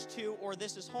2 or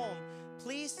This Is Home,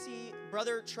 please see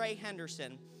Brother Trey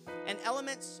Henderson. And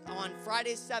Elements on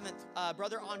Friday 7th,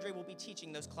 Brother Andre will be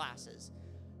teaching those classes.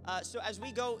 So as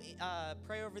we go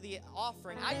pray over the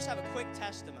offering, I just have a quick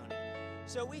testimony.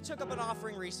 So we took up an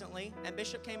offering recently, and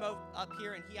Bishop came up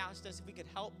here, and he asked us if we could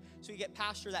help so we get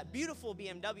Pastor that beautiful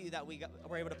BMW that we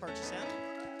were able to purchase him.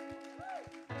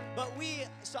 But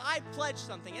so I pledged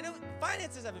something, and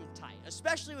finances have been tight,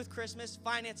 especially with Christmas.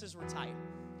 Finances were tight.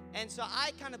 And so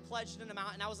I kind of pledged an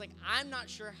amount, and I was like, I'm not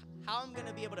sure how I'm going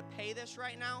to be able to pay this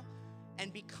right now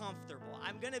and be comfortable.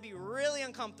 I'm going to be really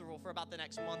uncomfortable for about the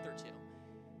next month or 2.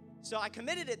 So I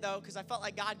committed it, though, because I felt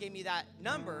like God gave me that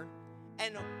number.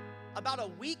 And about a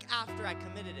week after I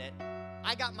committed it,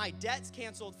 I got my debts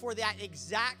canceled for that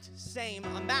exact same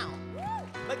amount.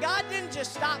 But God didn't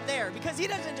just stop there, because he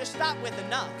doesn't just stop with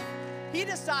enough. He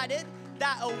decided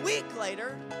that a week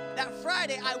later, that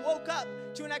Friday, I woke up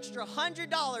to an extra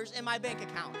 $100 in my bank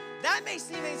account. That may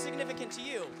seem insignificant to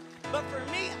you, but for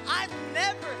me, I've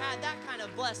never had that kind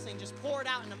of blessing just poured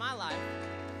out into my life.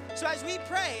 So as we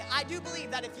pray, I do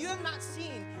believe that if you have not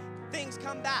seen things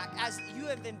come back as you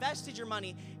have invested your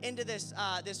money into this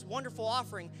wonderful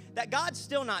offering, that God's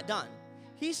still not done.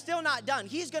 He's still not done.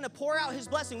 He's going to pour out his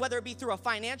blessing, whether it be through a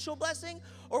financial blessing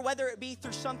or whether it be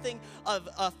through something of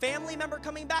a family member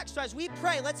coming back. So as we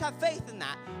pray, let's have faith in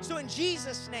that. So in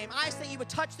Jesus' name, I ask that you would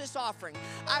touch this offering.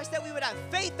 I ask that we would have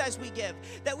faith as we give,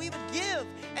 that we would give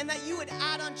and that you would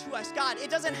add unto us. God, it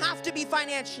doesn't have to be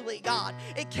financially, God.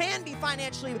 It can be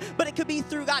financially, but it could be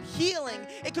through, God, healing.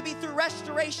 It could be through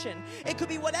restoration. It could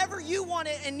be whatever you want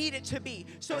it and need it to be.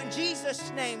 So in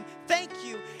Jesus' name, thank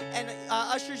you. And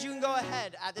ushers, you can go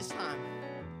ahead at this time.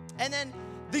 And then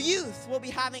the youth will be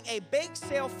having a bake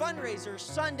sale fundraiser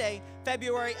Sunday,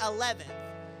 February 11th.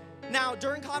 Now,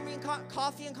 during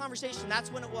coffee and conversation,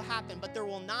 that's when it will happen, but there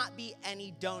will not be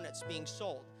any donuts being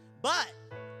sold. But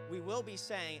we will be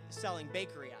selling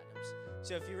bakery items.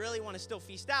 So if you really want to still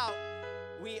feast out,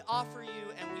 we offer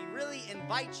you and we really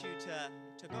invite you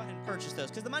to go ahead and purchase those,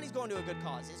 because the money's going to a good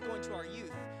cause. It's going to our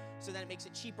youth, so then it makes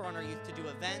it cheaper on our youth to do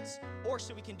events, or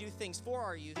so we can do things for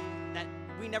our youth that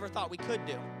we never thought we could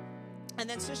do. And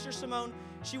then Sister Simone,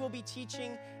 she will be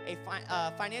teaching a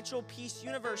Financial Peace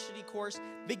University course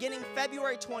beginning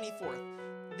February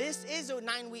 24th. This is a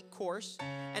 9-week course,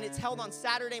 and it's held on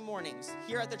Saturday mornings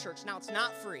here at the church. Now, it's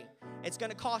not free. It's going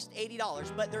to cost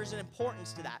 $80, but there's an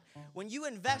importance to that. When you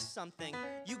invest something,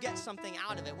 you get something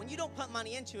out of it. When you don't put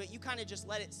money into it, you kind of just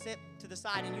let it sit to the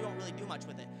side and you don't really do much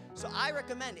with it. So I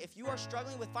recommend, if you are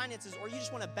struggling with finances or you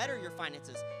just want to better your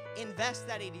finances, invest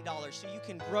that $80 so you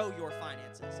can grow your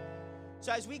finances.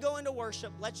 So as we go into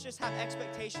worship, let's just have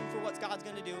expectation for what God's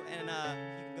going to do, and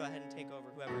you can go ahead and take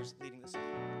over, whoever's leading the song.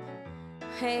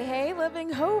 Hey, hey,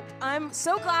 Living Hope. I'm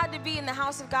so glad to be in the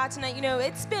house of God tonight. You know,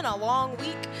 it's been a long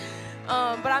week,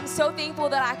 but I'm so thankful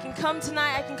that I can come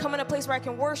tonight. I can come in a place where I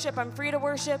can worship. I'm free to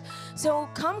worship. So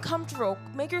come comfortable.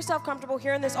 Make yourself comfortable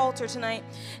here in this altar tonight,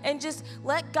 and just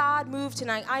let God move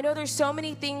tonight. I know there's so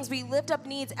many things. We lift up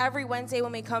needs every Wednesday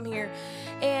when we come here,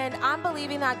 and I'm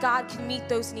believing that God can meet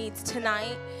those needs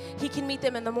tonight. He can meet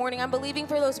them in the morning. I'm believing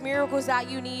for those miracles that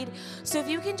you need. So if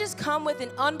you can just come with an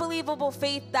unbelievable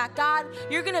faith that, God,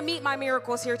 you're going to meet my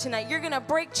miracles here tonight. You're going to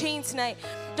break chains tonight.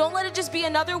 Don't let it just be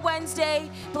another Wednesday,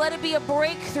 but let it be a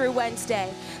breakthrough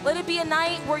Wednesday. Let it be a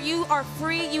night where you are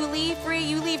free, you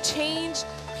leave changed.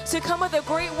 So come with a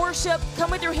great worship,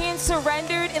 come with your hands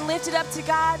surrendered and lifted up to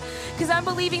God, because I'm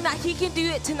believing that he can do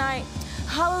it tonight.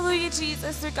 Hallelujah,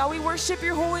 Jesus. Lord God, we worship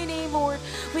your holy name, Lord.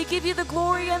 We give you the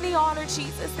glory and the honor,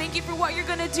 Jesus. Thank you for what you're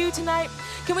going to do tonight.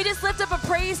 Can we just lift up a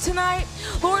praise tonight?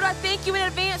 Lord, I thank you in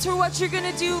advance for what you're going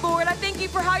to do, Lord. I thank you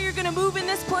for how you're going to move in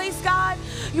this place, God.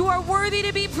 You are worthy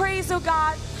to be praised, oh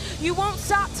God. You won't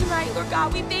stop tonight, Lord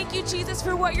God. We thank you, Jesus,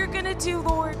 for what you're going to do,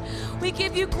 Lord. We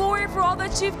give you glory for all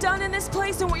that you've done in this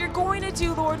place and what you're going to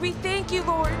do, Lord. We thank you,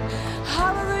 Lord.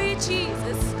 Hallelujah,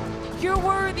 Jesus. You're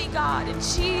worthy, God, in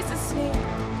Jesus' name.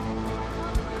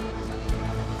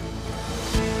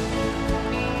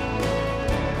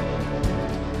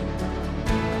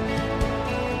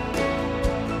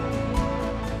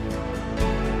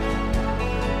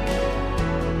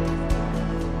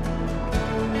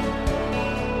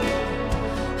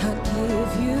 I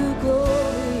give you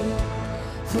glory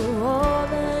for all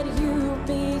that you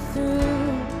me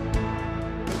through,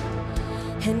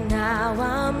 and now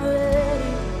I'm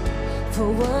ready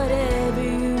for whatever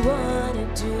you want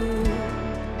to do.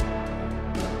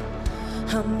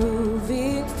 I'm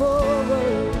moving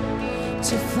forward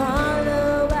to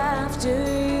follow after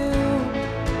you,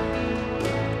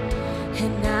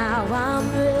 and now I'm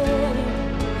ready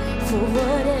for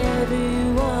whatever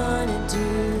you want to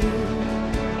do.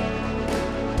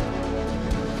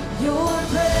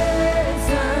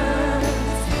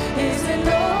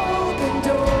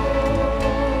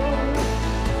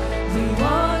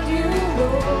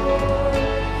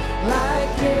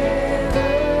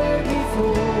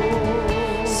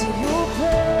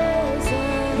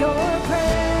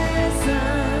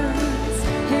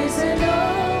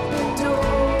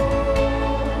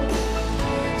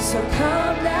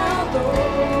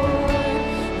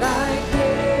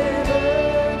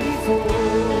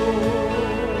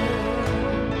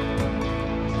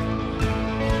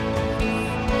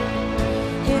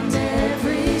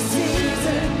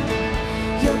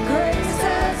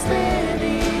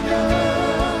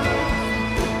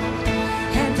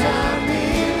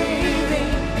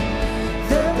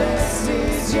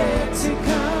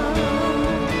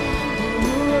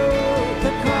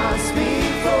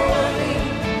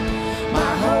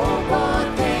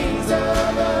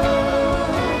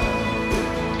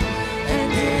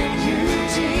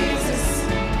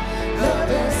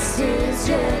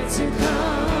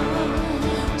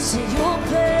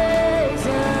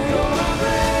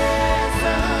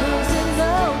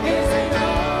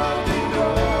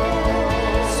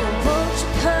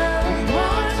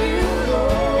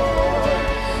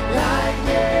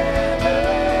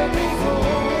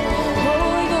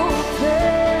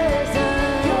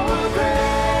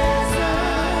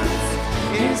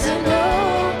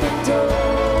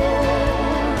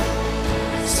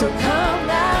 So come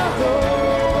now,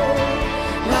 Lord,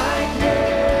 like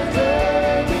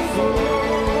never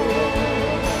before.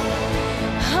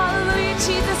 Hallelujah,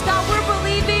 Jesus. God, we're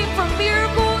believing for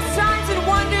miracles, signs, and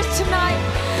wonders tonight.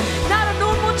 Not a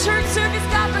normal church service,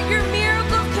 God, but your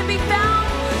miracles can be found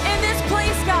in this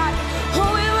place, God.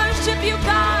 Oh, we worship you,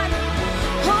 God.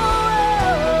 Oh,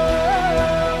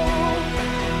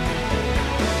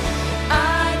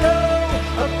 I know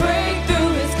a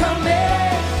breakthrough is coming.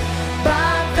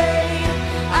 By faith,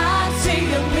 I see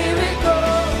a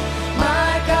miracle.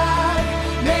 My God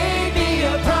made me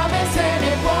a promise and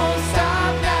it won't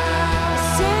stop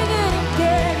now. Sing it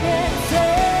again and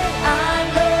say, I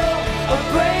know a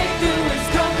breakthrough is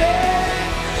coming.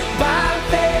 By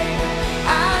faith,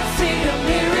 I see a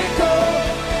miracle.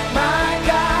 My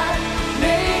God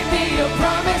made me a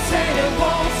promise and it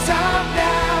won't stop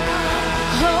now.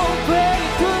 Oh,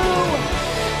 breakthrough.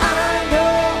 I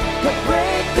know the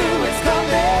breakthrough is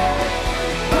coming.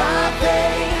 By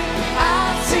faith,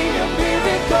 I see a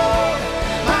miracle.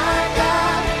 My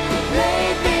God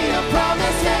made me a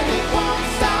promise and it won't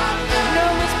stop now. No,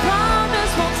 his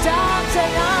promise won't stop. Say,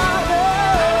 I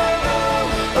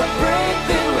know a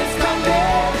breakthrough is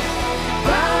coming.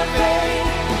 By faith,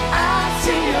 I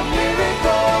see a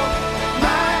miracle.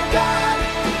 My God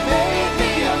made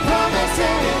me a promise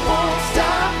and it won't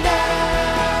stop now.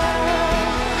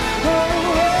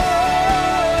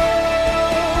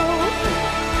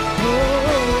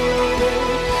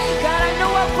 God, I know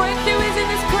what breakthrough is in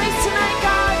this place tonight,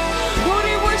 God. Lord,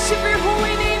 we worship your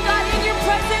holy name, God. In your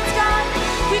presence, God,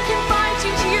 we can find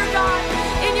you here, God.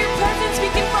 In your presence, we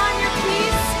can find your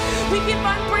peace. We can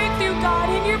find breakthrough, God.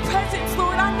 In your presence,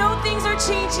 Lord, I know things are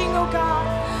changing, oh God.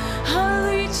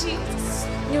 Hallelujah, Jesus.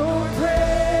 Your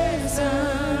presence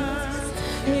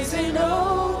is an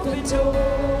open door.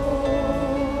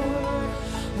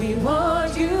 We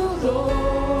want you,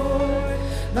 Lord,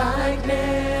 like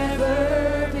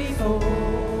never before.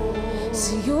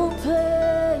 See your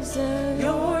presence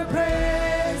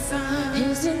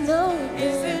is an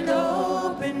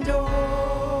open door.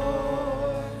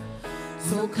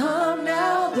 So come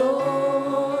now,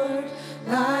 Lord,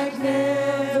 like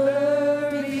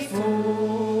never before.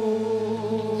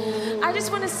 I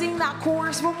just want to sing that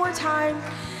chorus one more time.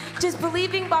 Just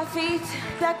believing by faith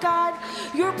that God,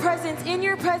 your presence, in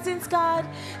your presence, God,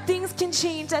 things can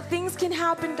change, that things can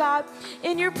happen, God.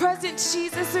 In your presence,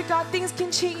 Jesus, or God, things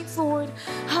can change, Lord.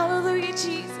 Hallelujah,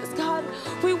 Jesus, God.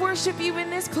 We worship you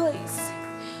in this place.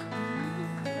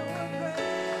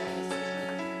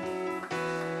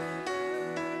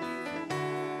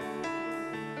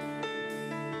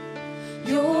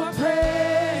 Your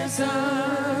presence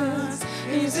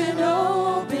is an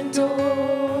open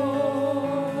door.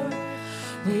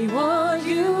 We want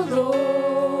you,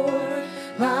 Lord,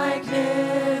 like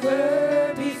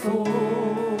never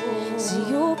before. See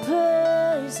your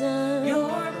presence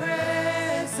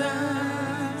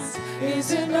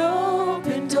is an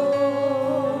open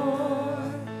door.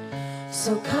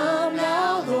 So come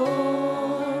now,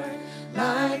 Lord,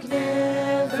 like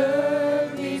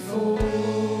never before.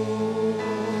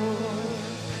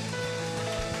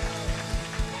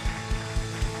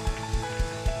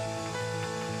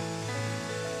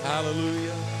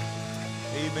 Hallelujah.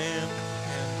 Amen.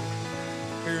 And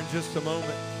here in just a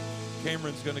moment,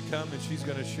 Cameron's going to come and she's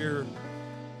going to share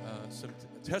some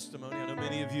testimony. I know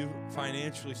many of you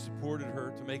financially supported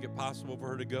her to make it possible for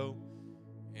her to go.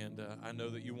 And I know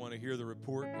that you want to hear the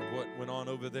report of what went on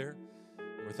over there.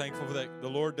 We're thankful that the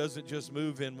Lord doesn't just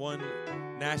move in one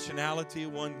nationality,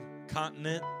 one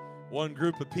continent, one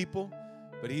group of people,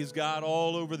 but He's God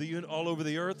all over the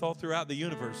earth, all throughout the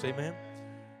universe. Amen.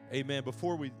 Amen.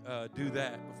 Before we do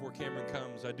that, before Cameron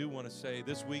comes, I do want to say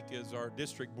this week is our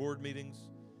district board meetings.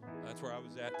 That's where I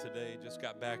was at today. Just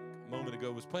got back a moment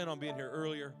ago. Was planning on being here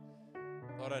earlier.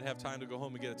 Thought I'd have time to go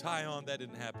home and get a tie on. That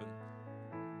didn't happen.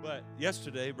 But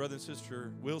yesterday, Brother and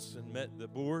Sister Wilson met the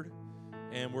board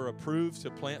and were approved to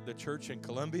plant the church in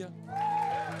Columbia.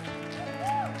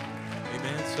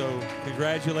 Amen. So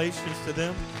congratulations to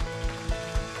them.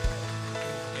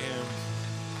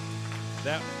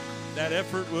 And that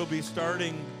effort will be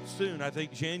starting soon. I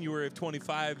think January of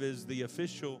 25 is the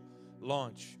official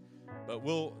launch. But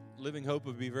Living Hope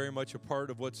will be very much a part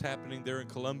of what's happening there in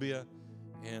Columbia.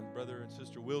 And Brother and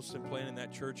Sister Wilson planning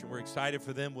that church, and we're excited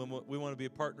for them. We want to be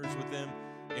partners with them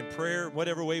in prayer,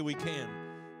 whatever way we can.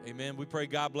 Amen. We pray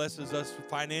God blesses us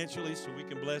financially so we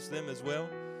can bless them as well.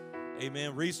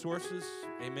 Amen. Resources.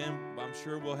 Amen. I'm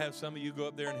sure we'll have some of you go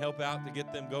up there and help out to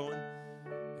get them going.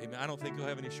 Amen. I don't think you'll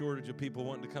have any shortage of people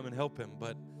wanting to come and help him,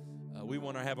 but we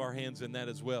want to have our hands in that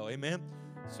as well. Amen.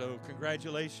 So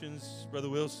congratulations, Brother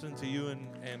Wilson, to you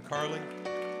and Carly.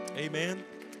 Amen.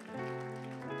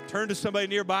 Turn to somebody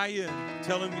nearby you and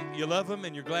tell them you love them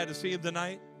and you're glad to see them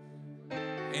tonight.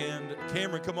 And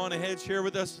Cameron, come on ahead, share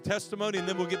with us the testimony, and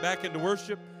then we'll get back into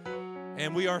worship.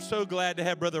 And we are so glad to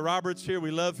have Brother Roberts here.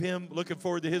 We love him. Looking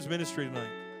forward to his ministry tonight.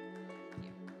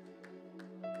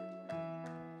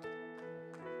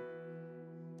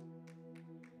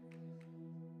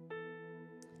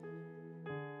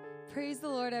 Praise the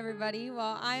Lord, everybody.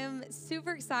 Well, I am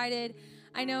super excited.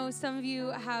 I know some of you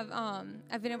have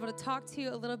I've been able to talk to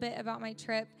you a little bit about my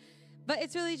trip, but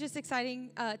it's really just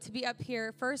exciting to be up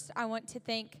here. First, I want to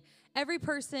thank every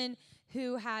person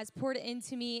who has poured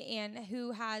into me and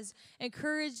who has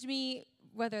encouraged me,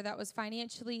 whether that was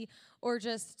financially or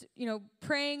just,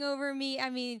 praying over me. I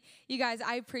mean, you guys,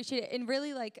 I appreciate it. And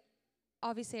really,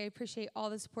 obviously, I appreciate all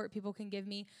the support people can give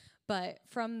me. But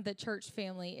from the church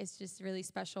family, it's just really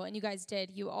special. And you guys did.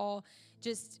 You all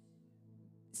just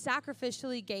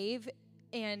sacrificially gave,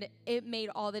 and it made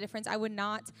all the difference. I would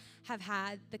not have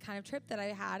had the kind of trip that I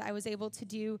had. I was able to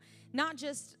do not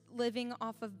just living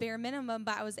off of bare minimum,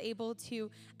 but I was able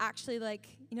to actually,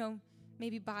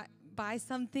 maybe buy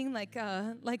something like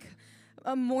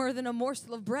more than a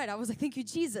morsel of bread. I was like, thank you,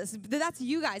 Jesus. That's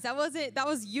you guys. That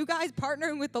was you guys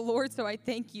partnering with the Lord, so I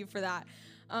thank you for that.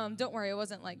 Don't worry, it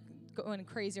wasn't going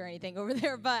crazy or anything over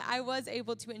there, but I was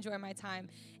able to enjoy my time,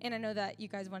 and I know that you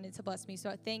guys wanted to bless me,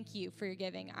 so thank you for your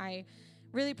giving. I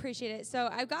really appreciate it. So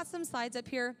I've got some slides up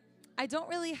here. I don't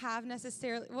really have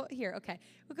necessarily, here, okay.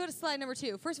 We'll go to slide number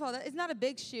 2. First of all, it's not a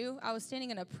big shoe. I was standing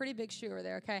in a pretty big shoe over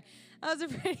there, okay? That was a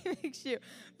pretty big shoe.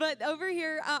 But over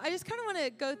here, I just kind of want to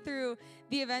go through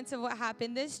the events of what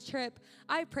happened. This trip,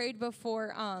 I prayed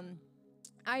before,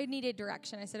 I needed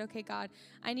direction. I said, okay, God,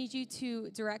 I need you to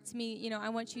direct me. I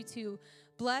want you to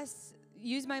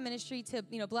use my ministry to,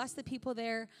 bless the people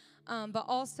there. But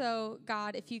also,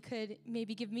 God, if you could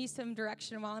maybe give me some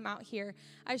direction while I'm out here.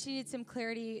 I just needed some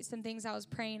clarity, some things I was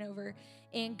praying over.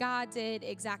 And God did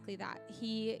exactly that.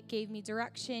 He gave me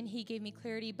direction. He gave me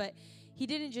clarity. But he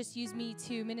didn't just use me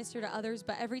to minister to others,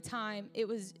 but every time it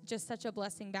was just such a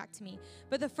blessing back to me.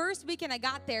 But the first weekend I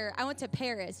got there, I went to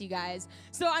Paris, you guys.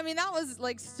 So, that was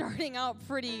starting out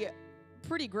pretty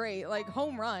great,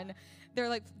 home run.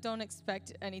 They're don't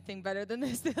expect anything better than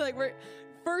this. They're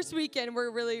first weekend,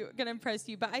 we're really going to impress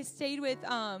you. But I stayed with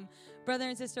brother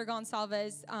and sister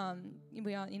Gonsalves.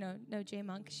 We all, know Jay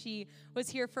Monk. She was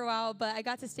here for a while, but I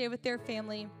got to stay with their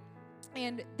family.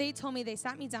 And they told me, they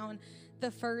sat me down the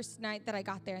first night that I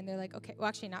got there, and they're like, okay, well,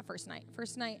 actually not first night.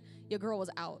 First night, your girl was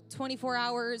out. 24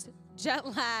 hours, jet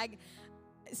lag.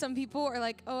 Some people are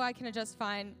like, oh, I can adjust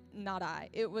fine. Not I.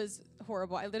 It was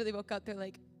horrible. I literally woke up, they're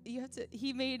like,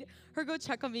 he made her go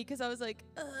check on me because I was like,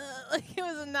 it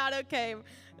was not okay.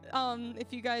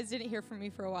 If you guys didn't hear from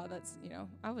me for a while, that's,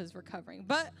 I was recovering.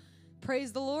 But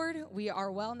praise the Lord, we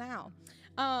are well now.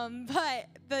 But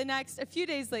a few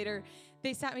days later,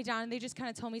 they sat me down and they just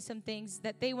kind of told me some things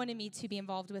that they wanted me to be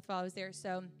involved with while I was there.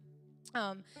 So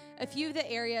a few of the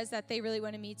areas that they really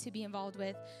wanted me to be involved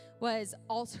with was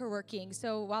altar working.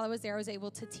 So while I was there, I was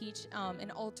able to teach an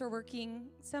altar working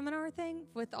seminar thing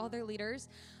with all their leaders.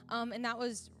 And that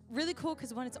was really cool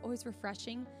because, one, it's always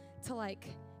refreshing to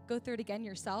go through it again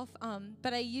yourself.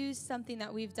 But I used something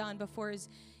that we've done before.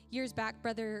 Years back,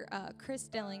 Brother Chris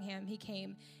Dillingham, he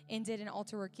came and did an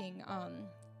altar working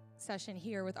session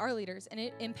here with our leaders, and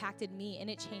it impacted me, and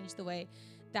it changed the way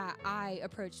that I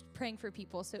approached praying for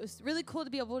people. So it was really cool to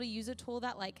be able to use a tool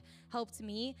that helped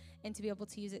me and to be able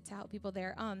to use it to help people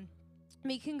there.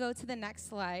 We can go to the next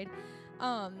slide.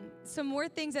 Some more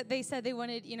things that they said they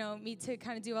wanted, me to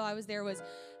kind of do while I was there was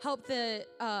help the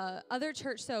other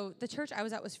church. So the church I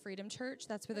was at was Freedom Church.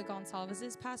 That's where the Gonsalves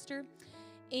is pastor.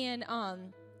 And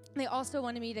they also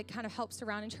wanted me to kind of help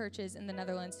surrounding churches in the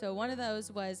Netherlands. So one of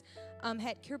those was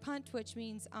Het Keerpunt, which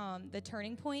means the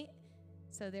turning point.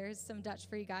 So there's some Dutch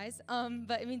for you guys.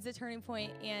 But it means the turning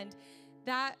point. And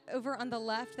that over on the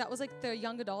left, that was the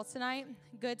young adults tonight.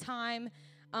 Good time.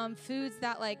 Foods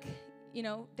that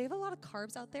they have a lot of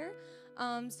carbs out there.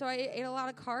 So I ate a lot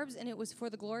of carbs, and it was for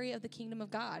the glory of the kingdom of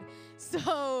God.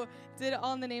 So did it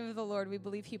all in the name of the Lord. We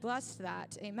believe he blessed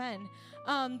that. Amen.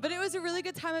 But it was a really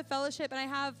good time of fellowship.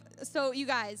 And so you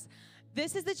guys,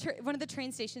 this is one of the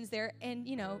train stations there. And,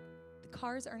 the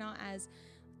cars are not as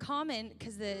common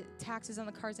because the taxes on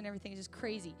the cars and everything is just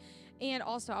crazy. And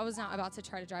also, I was not about to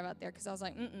try to drive out there because I was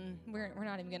like, we're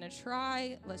not even going to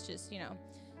try. Let's just,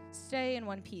 stay in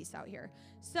one piece out here.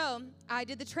 So I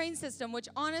did the train system, which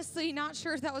honestly, not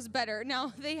sure if that was better.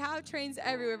 Now, they have trains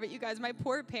everywhere, but you guys, my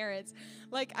poor parents,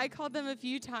 I called them a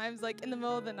few times, in the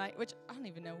middle of the night, which I don't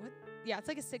even know what it's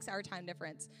like a 6-hour time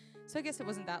difference. So I guess it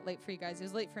wasn't that late for you guys. It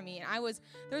was late for me. And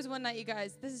there was one night, you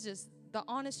guys, this is just the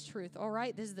honest truth, all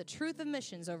right? This is the truth of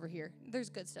missions over here. There's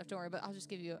good stuff, don't worry, but I'll just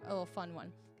give you a little fun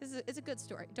one. It's a good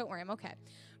story. Don't worry, I'm okay.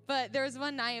 But there was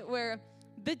one night where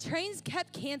the trains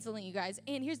kept canceling, you guys.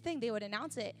 And here's the thing, they would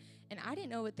announce it, and I didn't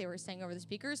know what they were saying over the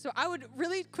speakers. So I would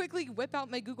really quickly whip out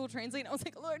my Google Translate, and I was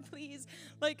like, Lord, please.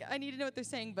 Like, I need to know what they're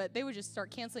saying. But they would just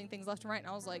start canceling things left and right. And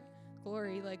I was like,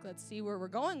 glory, like, let's see where we're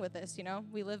going with this, you know?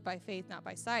 We live by faith, not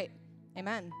by sight.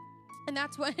 Amen. And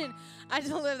that's when I had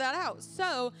to live that out.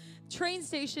 So, train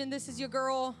station, this is your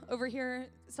girl over here,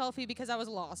 selfie, because I was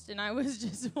lost and I was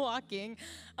just walking.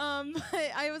 But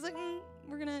I was like,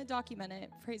 we're going to document it.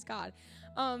 Praise God.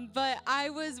 But I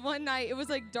was one night, it was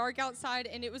like dark outside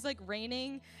and it was like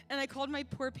raining. And I called my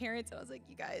poor parents and I was like,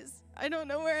 you guys, I don't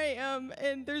know where I am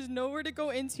and there's nowhere to go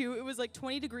into. It was like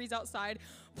 20 degrees outside,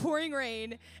 pouring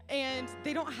rain, and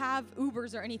they don't have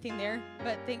Ubers or anything there.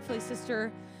 But thankfully,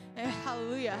 Sister...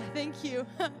 hallelujah. Thank you.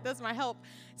 That's my help.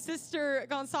 Sister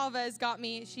Gonsalves got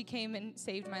me. She came and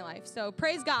saved my life. So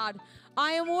praise God.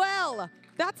 I am well.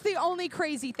 That's the only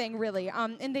crazy thing, really.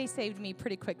 And they saved me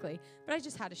pretty quickly. But I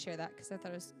just had to share that because I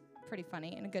thought it was pretty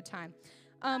funny and a good time.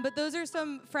 But those are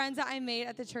some friends that I made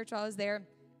at the church while I was there.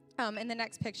 In the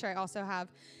next picture, I also have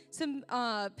some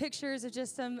pictures of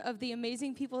just some of the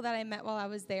amazing people that I met while I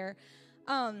was there.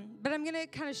 But I'm going to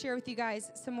kind of share with you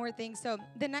guys some more things. So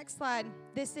the next slide,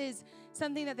 this is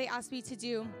something that they asked me to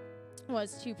do,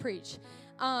 was to preach.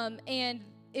 And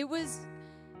it was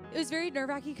very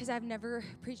nerve-wracking because I've never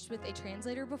preached with a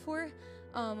translator before.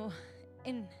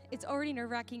 And it's already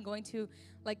nerve-wracking going to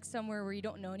like somewhere where you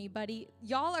don't know anybody.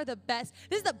 Y'all are the best.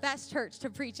 This is the best church to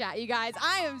preach at, you guys.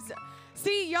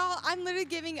 See, y'all, I'm literally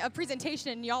giving a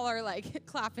presentation and y'all are like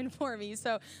clapping for me.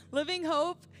 So Living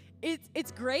Hope,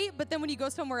 it's great, but then when you go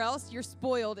somewhere else, you're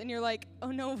spoiled, and you're like,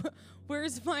 oh no,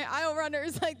 where's my aisle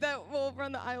runners like that will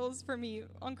run the aisles for me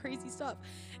on crazy stuff?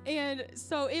 And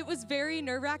so it was very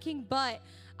nerve-wracking, but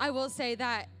I will say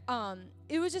that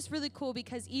it was just really cool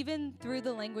because even through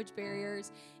the language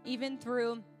barriers, even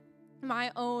through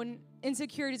my own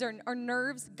insecurities or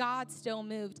nerves, God still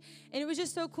moved. And it was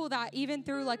just so cool that even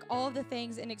through like all of the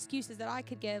things and excuses that I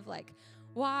could give, like,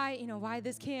 why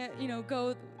this can't,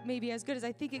 go maybe as good as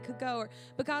I think it could go.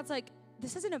 But God's like,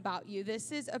 this isn't about you.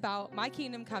 This is about my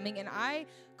kingdom coming, and I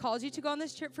called you to go on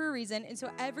this trip for a reason. And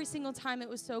so every single time it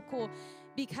was so cool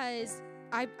because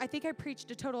I think I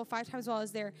preached a total of 5 times while I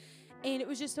was there. And it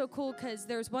was just so cool because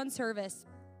there was one service,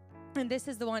 and this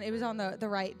is the one, it was on the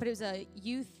right, but it was a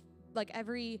youth, like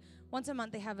once a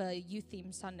month they have a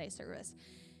youth-themed Sunday service.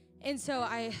 And so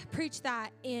I preached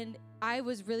that, and I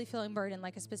was really feeling burdened,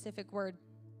 like a specific word.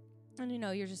 And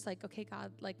you're just like, okay,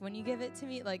 God, like when you give it to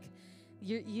me, like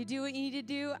you do what you need to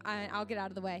do, I'll get out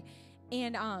of the way.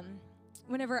 And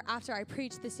whenever after I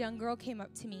preached, this young girl came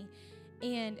up to me,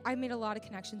 and I made a lot of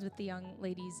connections with the young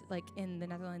ladies like in the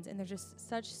Netherlands, and they're just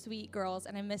such sweet girls,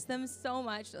 and I miss them so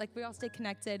much. Like we all stay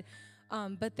connected,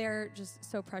 but they're just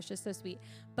so precious, so sweet.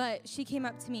 But she came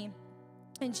up to me,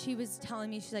 and she was telling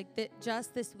me, she's like,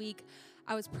 just this week,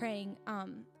 I was praying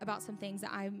about some things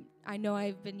that I know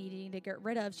I've been needing to get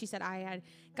rid of. She said I had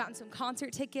gotten some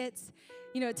concert tickets,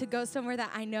 to go somewhere that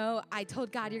I know. I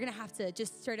told God, you're going to have to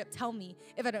just straight up tell me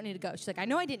if I don't need to go. She's like, I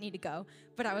know I didn't need to go,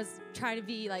 but I was trying to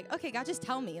be like, okay, God, just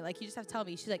tell me. Like, you just have to tell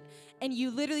me. She's like, and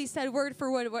you literally said word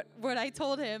for word what I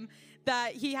told him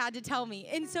that he had to tell me.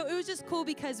 And so it was just cool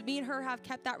because me and her have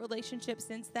kept that relationship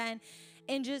since then.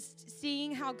 And just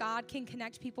seeing how God can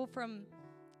connect people from,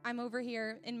 I'm over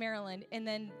here in Maryland, and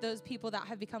then those people that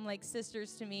have become like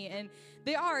sisters to me, and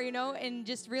they are, and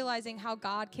just realizing how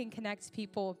God can connect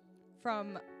people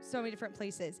from so many different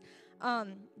places.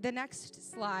 The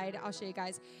next slide I'll show you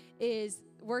guys is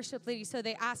worship ladies. So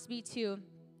they asked me to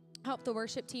help the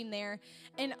worship team there,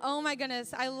 and oh my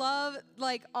goodness, I love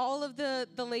like all of the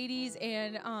ladies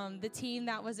and the team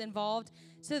that was involved.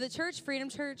 So the church, Freedom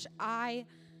Church,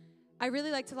 I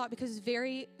really liked it a lot because it was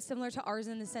very similar to ours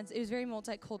in the sense it was very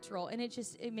multicultural, and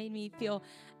it made me feel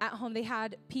at home. They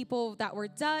had people that were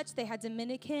Dutch, they had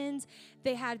Dominicans,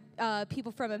 they had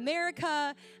people from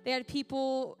America, they had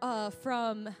people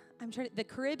from the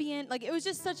Caribbean. Like it was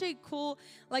just such a cool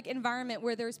like environment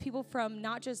where there was people from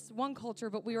not just one culture,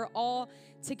 but we were all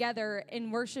together in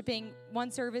worshiping.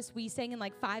 One service we sang in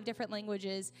like 5 different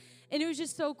languages, and it was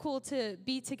just so cool to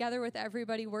be together with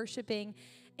everybody worshiping.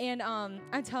 And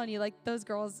I'm telling you, like, those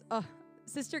girls,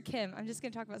 Sister Kim, I'm just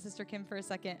going to talk about Sister Kim for a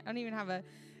second. I don't even have a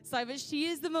slide, but she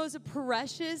is the most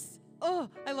precious,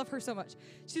 I love her so much.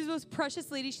 She's the most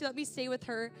precious lady. She let me stay with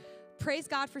her praise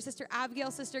God for Sister Abigail,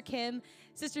 Sister Kim,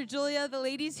 Sister Julia, the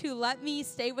ladies who let me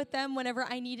stay with them whenever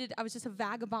I needed. I was just a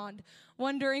vagabond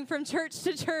wandering from church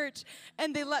to church,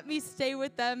 and they let me stay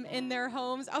with them in their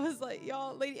homes. I was like,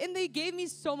 y'all, lady, and they gave me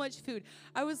so much food.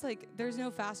 I was like, there's no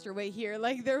faster way here.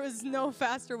 Like, there was no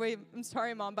faster way. I'm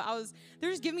sorry, Mom, but they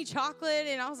just give me chocolate,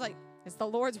 and I was like, it's the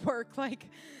Lord's work. Like,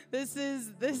 this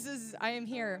is, I am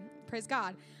here. Praise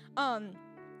God.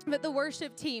 But the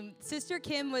worship team, Sister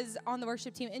Kim was on the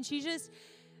worship team, and she just,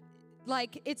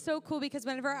 like, it's so cool because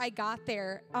whenever I got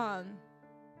there,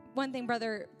 one thing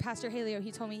Brother Pastor Haleo, he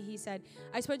told me, he said,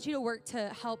 I just want you to work to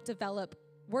help develop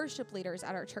worship leaders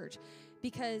at our church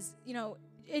because, you know,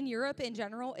 in Europe in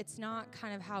general, it's not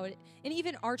kind of how it, and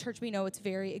even our church, we know it's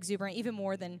very exuberant, even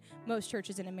more than most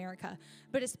churches in America.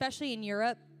 But especially in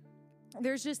Europe,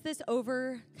 there's just this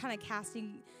over kind of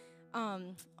casting,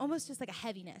 almost just like a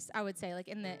heaviness, I would say, like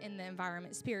in the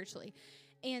environment spiritually.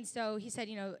 And so he said,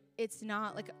 you know, it's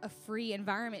not like a free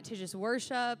environment to just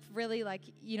worship, really, like,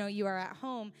 you know, you are at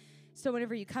home. So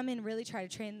whenever you come in, really try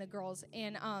to train the girls.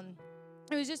 And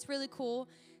it was just really cool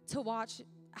to watch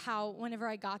how whenever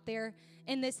I got there,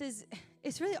 and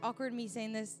it's really awkward me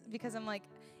saying this because I'm like,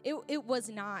 it was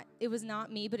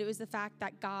not me, but it was the fact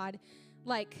that God,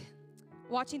 like,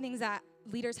 watching things that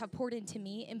leaders have poured into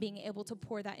me and being able to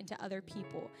pour that into other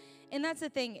people. And that's the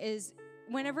thing is,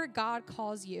 whenever God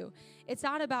calls you, it's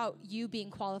not about you being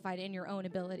qualified in your own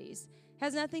abilities. It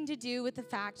has nothing to do with the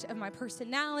fact of my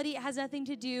personality. It has nothing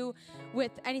to do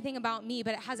with anything about me,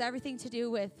 but it has everything to do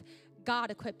with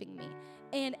God equipping me.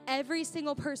 And every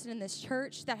single person in this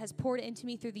church that has poured into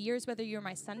me through the years, whether you're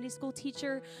my Sunday school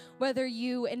teacher, whether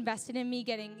you invested in me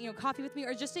getting, you know, coffee with me,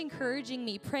 or just encouraging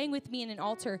me, praying with me in an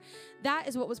altar, that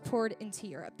is what was poured into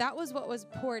Europe. That was what was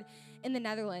poured in the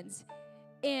Netherlands.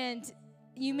 And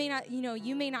you may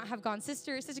not have gone,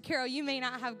 Sister Carol, you may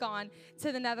not have gone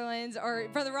to the Netherlands, or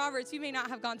Brother Roberts, you may not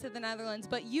have gone to the Netherlands,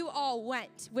 but you all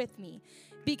went with me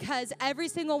because every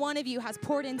single one of you has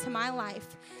poured into my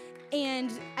life.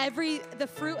 And the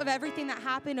fruit of everything that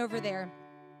happened over there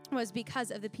was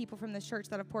because of the people from the church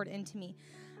that have poured into me.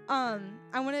 I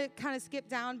want to kind of skip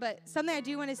down, but something I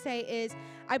do want to say is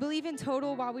I believe in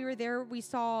total while we were there, we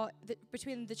saw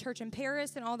between the church in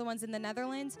Paris and all the ones in the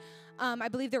Netherlands, I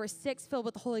believe there were 6 filled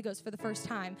with the Holy Ghost for the first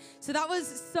time. So that was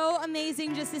so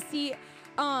amazing just to see.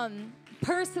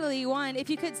 Personally, one, if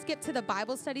you could skip to the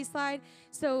Bible study slide.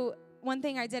 So one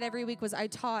thing I did every week was I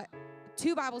taught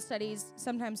 2 Bible studies,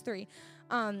 sometimes 3,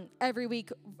 every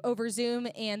week over Zoom,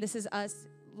 and this is us.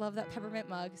 Love that peppermint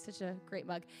mug, such a great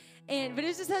mug. But it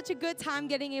was just such a good time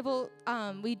getting able,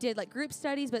 we did like group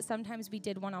studies, but sometimes we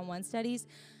did one-on-one studies.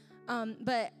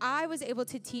 But I was able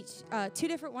to teach 2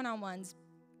 different one-on-ones,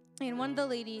 and one of the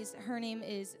ladies, her name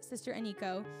is Sister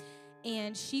Aniko,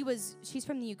 and she's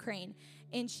from the Ukraine,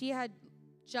 and she had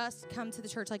just come to the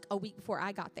church like a week before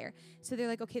I got there. So they're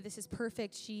like, okay, this is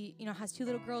perfect. She, you know, has 2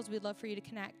 little girls. We'd love for you to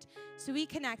connect. So we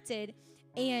connected,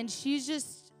 and she's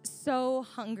just so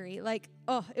hungry. Like,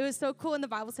 oh, it was so cool in the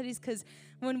Bible studies because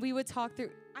when we would talk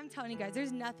through, I'm telling you guys,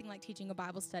 there's nothing like teaching a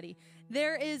Bible study.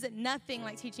 There is nothing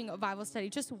like teaching a Bible study.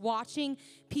 Just watching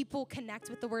people connect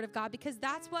with the Word of God, because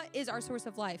that's what is our source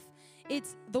of life.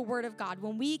 It's the Word of God.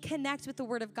 When we connect with the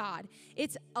Word of God,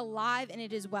 it's alive and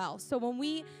it is well. So when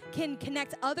we can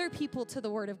connect other people to the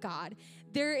Word of God,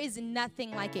 there is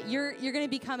nothing like it. You're going to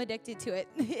become addicted to it.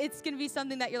 It's going to be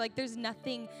something that you're like, there's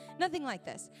nothing like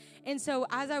this. And so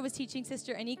as I was teaching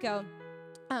Sister Aniko,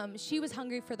 she was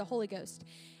hungry for the Holy Ghost.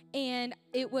 And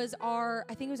it was I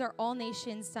think it was our All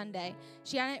Nations Sunday.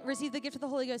 She hadn't received the gift of the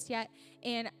Holy Ghost yet.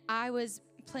 And I was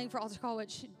playing for altar call,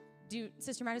 which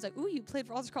Sister Maddie's like, ooh, you played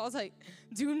for altar call. I was like,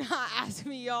 do not ask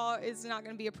me, y'all. It's not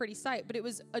going to be a pretty sight. But it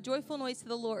was a joyful noise to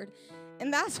the Lord.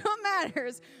 And that's what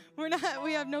matters.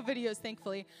 We have no videos,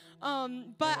 thankfully.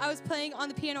 But I was playing on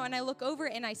the piano, and I look over,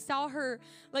 and I saw her,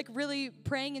 like, really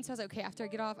praying. And so I was like, okay, after I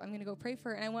get off, I'm going to go pray for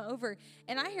her. And I went over,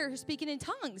 and I hear her speaking in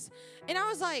tongues. And I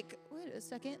was like, wait a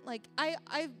second. Like, I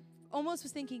almost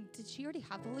was thinking, did she already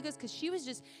have the Holy Ghost? Because she was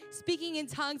just speaking in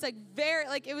tongues, like,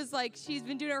 it was like she's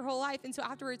been doing it her whole life. And so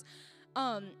afterwards,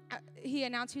 he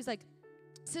announced, he was like,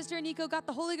 Sister Aniko got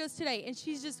the Holy Ghost today, and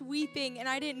she's just weeping, and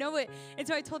I didn't know it. And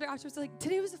so I told her afterwards, like,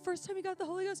 today was the first time you got the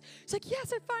Holy Ghost? She's like,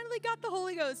 yes, I finally got the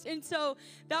Holy Ghost. And so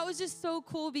that was just so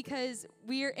cool because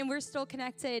we're still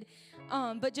connected.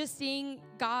 But just seeing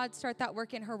God start that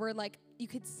work in her, where, like, you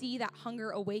could see that hunger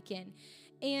awaken.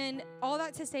 And all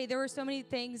that to say, there were so many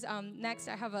things. Next,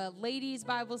 I have a ladies'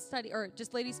 Bible study, or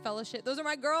just ladies' fellowship. Those are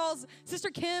my girls. Sister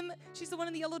Kim, she's the one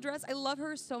in the yellow dress. I love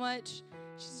her so much.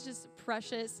 She's just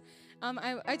precious.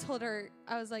 I told her,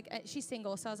 I was like, she's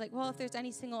single. So I was like, well, if there's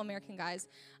any single American guys,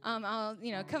 I'll,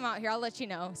 come out here. I'll let you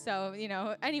know. So,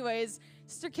 anyways,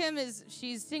 Sister Kim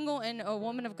she's single and a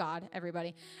woman of God,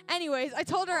 everybody. Anyways, I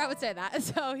told her I would say that.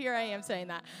 So here I am saying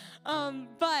that.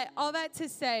 But all that to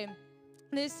say,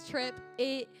 this trip,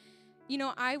 I'm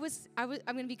going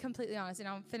to be completely honest, and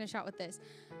I'll finish out with this.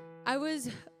 I was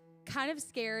kind of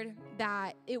scared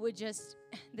that it would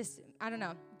I don't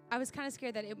know. I was kind of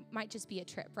scared that it might just be a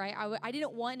trip, right? I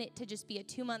didn't want it to just be a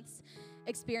 2 months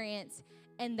experience,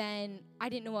 and then I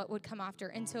didn't know what would come after.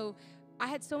 And so I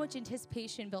had so much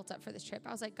anticipation built up for this trip.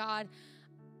 I was like, God,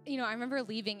 I remember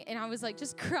leaving, and I was like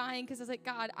just crying because I was like,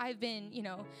 God,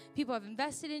 people have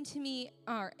invested into me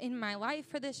or in my life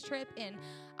for this trip, and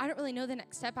I don't really know the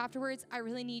next step afterwards. I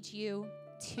really need you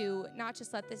to not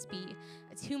just let this be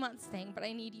a 2 months thing, but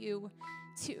I need you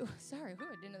to, I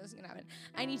didn't know this was going to happen.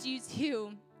 I need you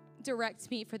to direct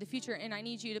me for the future, and I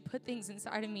need you to put things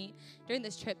inside of me during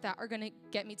this trip that are going to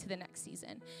get me to the next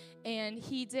season. And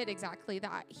he did exactly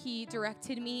that. He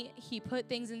directed me. He put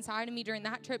things inside of me during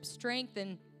that trip, strength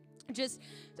and just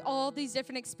all these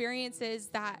different experiences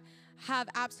that have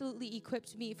absolutely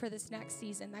equipped me for this next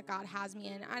season that God has me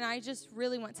in. And I just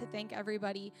really want to thank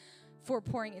everybody for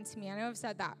pouring into me. I know I've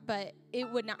said that, but it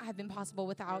would not have been possible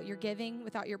without your giving,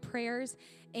 without your prayers.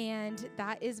 And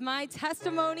that is my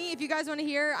testimony. If you guys want to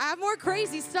hear, I have more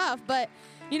crazy stuff, but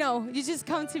you just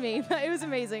come to me. It was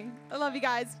amazing. I love you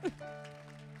guys.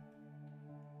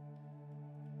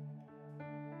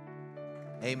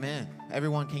 Amen.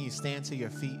 Everyone, can you stand to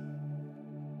your feet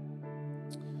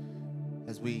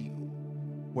as we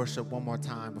worship one more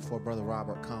time before Brother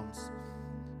Robert comes?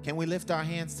 Can we lift our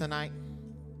hands tonight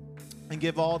and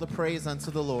give all the praise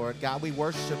unto the Lord? God, we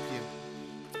worship you.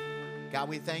 God,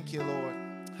 we thank you, Lord.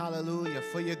 Hallelujah,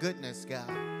 for your goodness,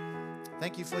 God.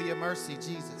 Thank you for your mercy,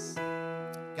 Jesus.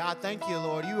 God, thank you,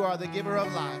 Lord. You are the giver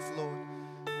of life, Lord.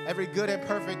 Every good and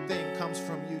perfect thing comes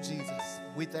from you, Jesus.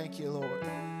 We thank you, Lord.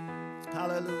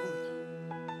 Hallelujah.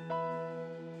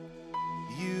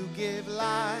 You give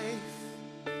life.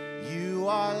 You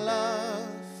are love.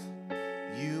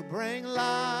 You bring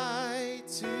light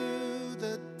to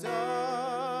the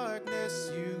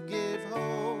darkness. You give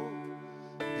hope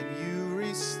and you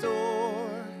restore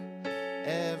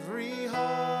every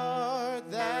heart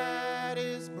that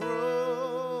is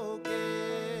broken.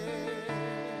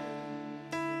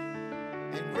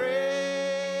 And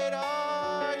great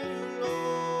are you,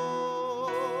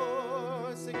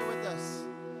 Lord. Sing it with us.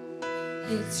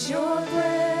 It's your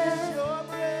breath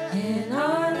in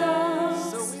our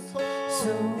lungs,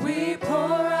 so we pour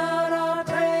out our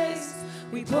praise.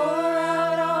 We pour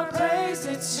out our praise.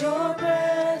 It's your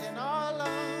breath in our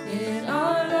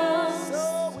lungs,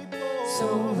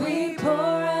 so we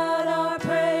pour out our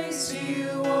praise to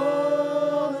you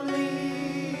only.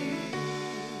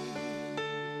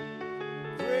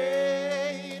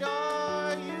 Great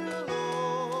are you,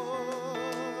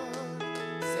 Lord.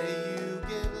 Say you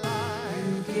give life.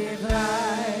 You give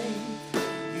life.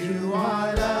 You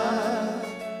are love.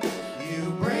 You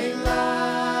bring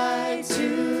light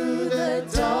to the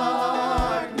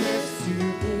darkness.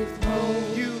 You give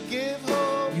hope. You give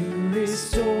hope. You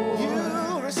restore.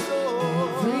 You restore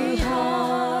Every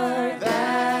heart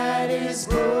that is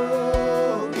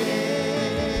broken.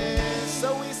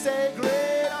 So we say,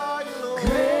 great are you, Lord.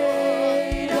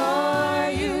 great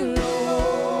are you,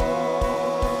 Lord.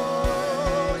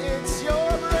 It's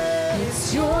your breath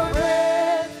It's your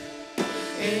breath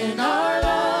in our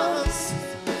lungs.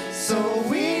 So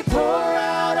we pour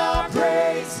out our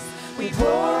praise. We pour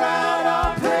out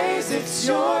our praise. It's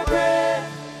your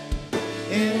breath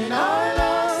in our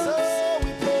lungs.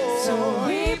 So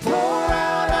we pour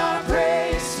out our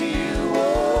praise to you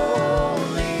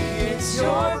only. It's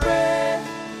your breath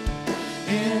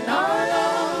in our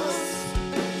lungs.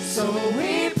 So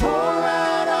we pour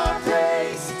out our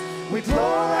praise. We pour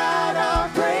out our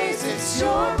praise. It's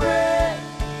your breath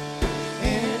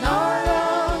in our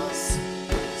lungs.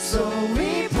 So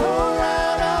we pour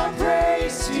out our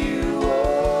praise to you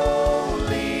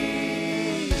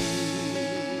only.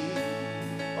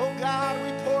 Oh God,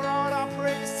 we pour out our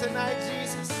praise tonight,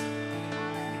 Jesus.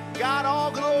 God,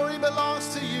 all glory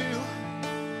belongs to you.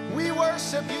 We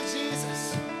worship you,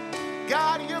 Jesus.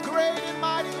 God, you're great and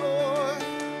mighty, Lord.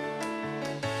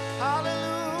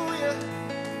 Hallelujah.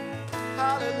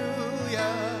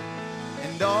 Hallelujah.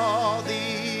 And all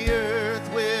the earth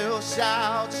will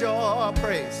shout your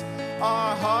praise.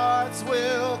 Our hearts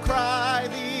will cry,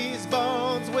 these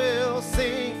bones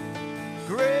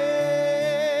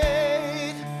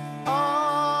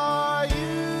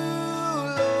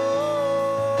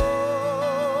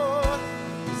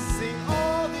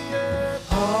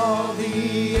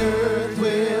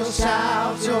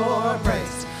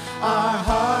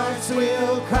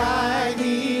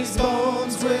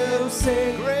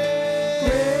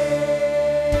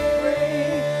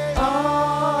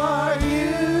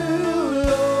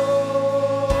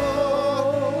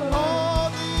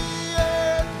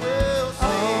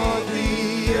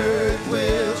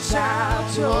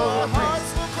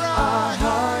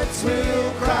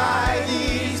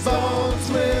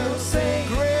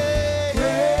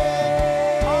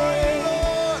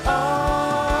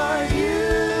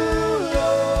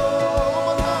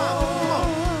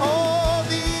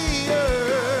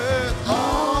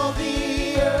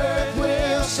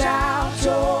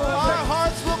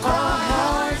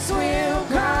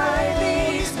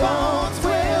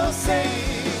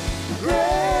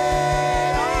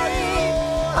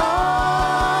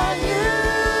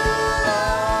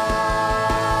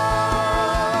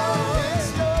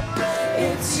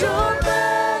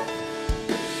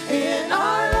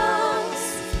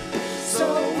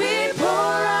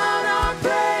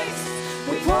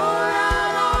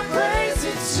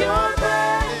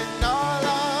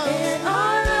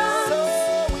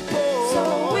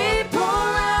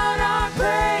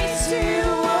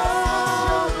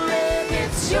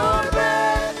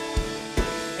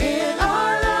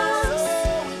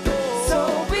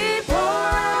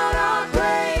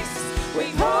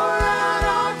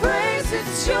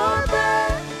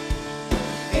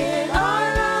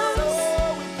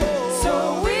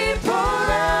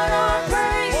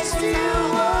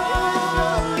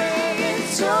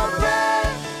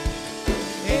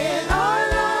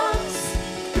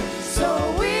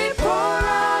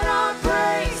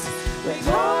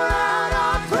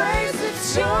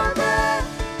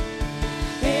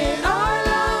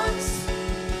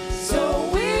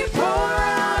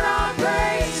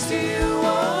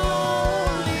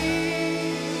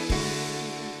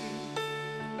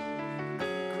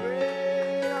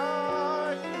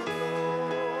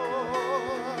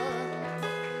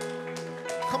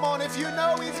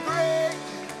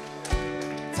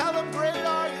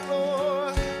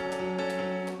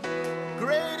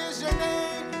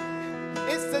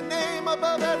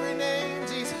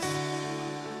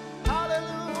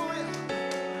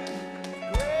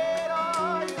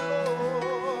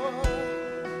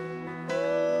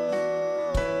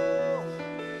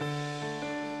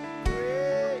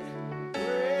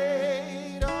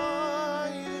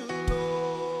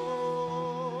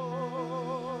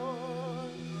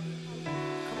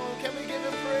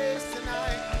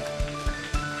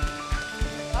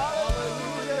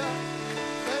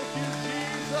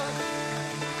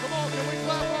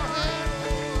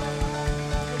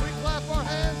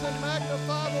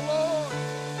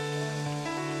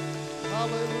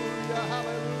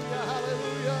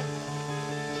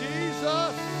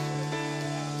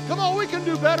we can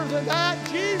do better than that.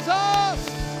 Jesus.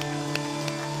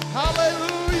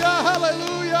 Hallelujah,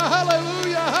 hallelujah,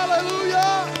 hallelujah,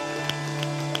 hallelujah.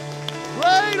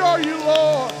 Great are you,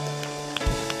 Lord.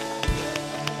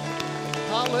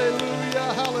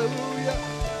 Hallelujah, hallelujah.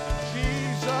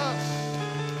 Jesus.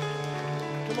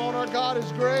 Come on, our God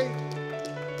is great.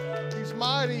 He's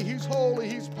mighty, He's holy,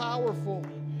 He's powerful.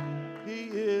 He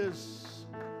is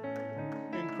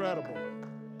incredible.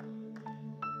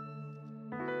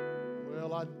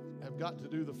 Well, I have got to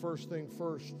do the first thing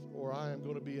first, or I am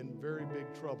going to be in very big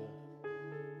trouble.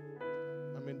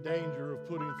 I'm in danger of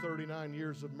putting 39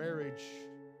 years of marriage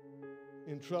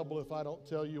in trouble if I don't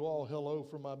tell you all hello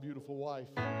from my beautiful wife.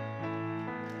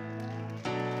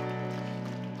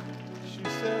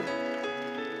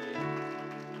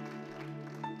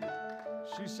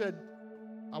 She said,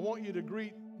 I want you to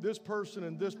greet this person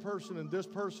and this person and this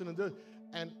person and this.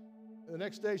 And the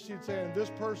next day she'd say, and this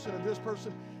person and this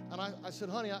person. And I said,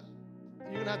 honey,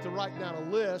 you're going to have to write down a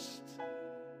list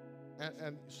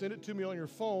and send it to me on your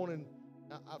phone. And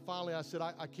finally I said,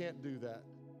 I can't do that.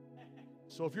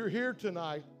 So if you're here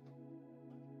tonight,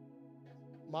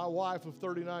 my wife of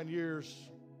 39 years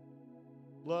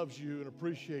loves you and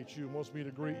appreciates you and wants me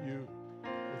to greet you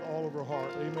with all of her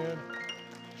heart. Amen.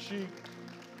 She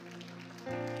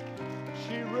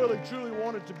really, truly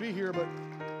wanted to be here, but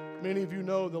many of you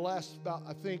know the last about,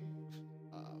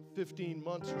 15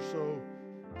 months or so,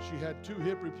 she had 2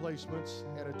 hip replacements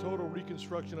and a total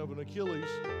reconstruction of an Achilles,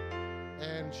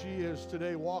 and she is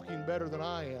today walking better than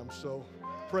I am. So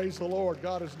praise the Lord.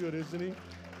 God is good, isn't He?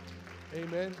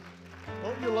 Amen.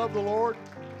 Don't you love the Lord?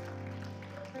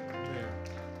 Amen.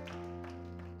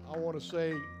 I want to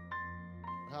say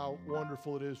how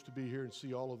wonderful it is to be here and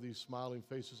see all of these smiling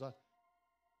faces. I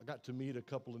got to meet a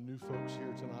couple of new folks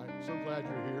here tonight. I'm so glad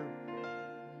you're here.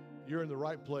 You're in the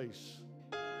right place.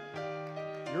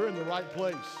 You're in the right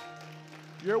place.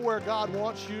 You're where God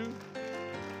wants you.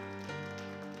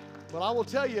 But I will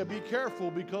tell you, be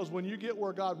careful, because when you get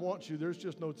where God wants you, there's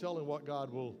just no telling what God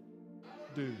will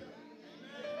do.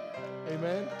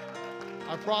 Amen.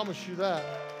 I promise you that.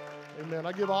 Amen.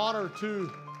 I give honor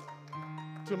to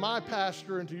my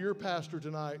pastor and to your pastor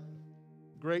tonight.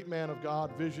 Great man of God,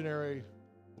 visionary,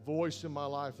 voice in my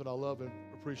life that I love and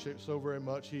appreciate so very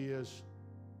much. He is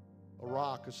a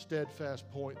rock, a steadfast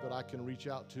point that I can reach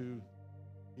out to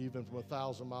even from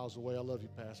 1,000 miles away. I love you,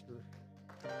 Pastor.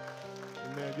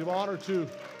 Amen. Give honor to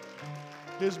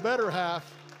his better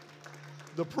half,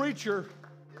 the preacher.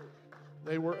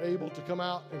 They were able to come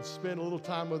out and spend a little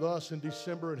time with us in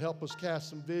December and help us cast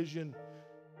some vision.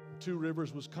 Two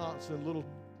Rivers, Wisconsin, a little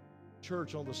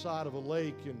church on the side of a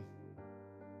lake, and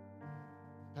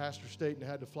Pastor Staten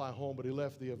had to fly home, but he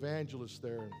left the evangelist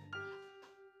there. And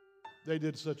they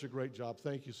did such a great job.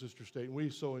 Thank you, Sister Staten. We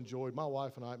so enjoyed, my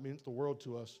wife and I, it meant the world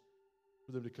to us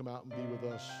for them to come out and be with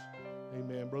us.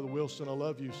 Amen. Brother Wilson, I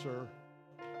love you, sir.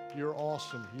 You're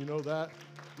awesome. You know that?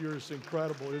 You're just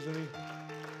incredible, isn't he?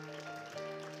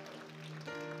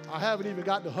 I haven't even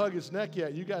gotten to hug his neck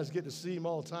yet. You guys get to see him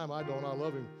all the time. I don't. I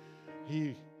love him.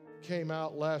 He came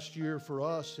out last year for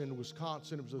us in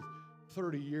Wisconsin. It was a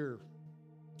 30-year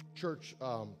church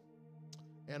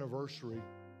anniversary.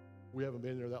 We haven't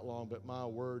been there that long, but my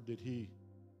word, did he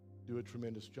do a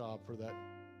tremendous job for that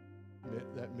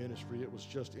ministry. It was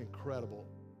just incredible.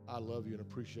 I love you and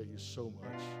appreciate you so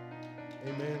much.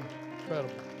 Amen.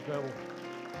 Incredible. Incredible.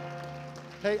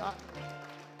 Hey,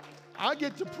 I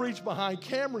get to preach behind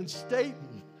Cameron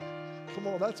Staten. Come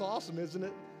on, that's awesome, isn't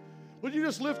it? Would you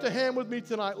just lift a hand with me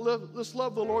tonight? Let's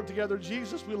love the Lord together.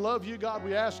 Jesus, we love you. God,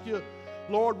 we ask you,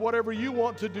 Lord, whatever you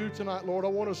want to do tonight, Lord, I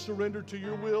want to surrender to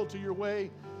your will, to your way.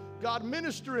 God,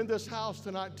 minister in this house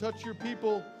tonight. Touch your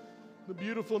people in the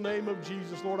beautiful name of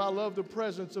Jesus. Lord, I love the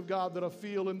presence of God that I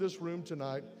feel in this room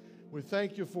tonight. We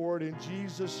thank you for it in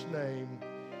Jesus' name.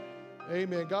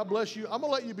 Amen. God bless you. I'm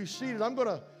going to let you be seated. I'm going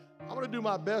to do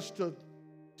my best to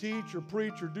teach or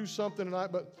preach or do something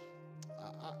tonight, but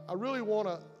I really want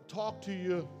to talk to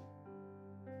you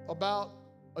about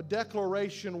a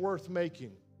declaration worth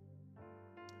making.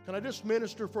 Can I just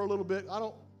minister for a little bit? I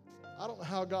don't know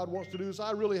how God wants to do this.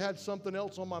 I really had something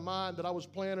else on my mind that I was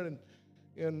planning,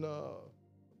 and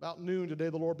about noon today,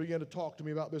 the Lord began to talk to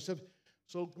me about this.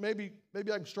 So maybe I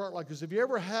can start like this. Have you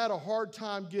ever had a hard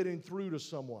time getting through to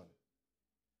someone?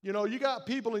 You know, you got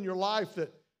people in your life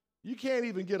that you can't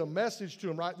even get a message to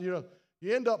them, right? You know,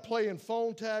 you end up playing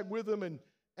phone tag with them,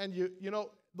 and you know,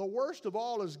 the worst of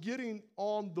all is getting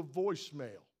on the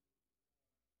voicemail.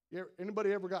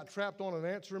 Anybody ever got trapped on an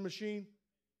answering machine?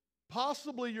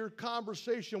 Possibly your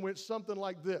conversation went something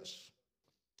like this.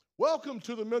 Welcome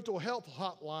to the mental health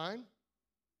hotline.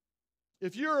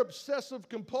 If you're obsessive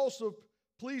compulsive,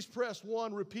 please press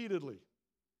 1 repeatedly.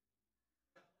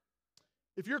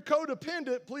 If you're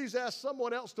codependent, please ask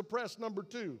someone else to press number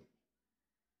 2.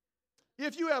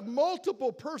 If you have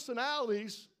multiple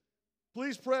personalities,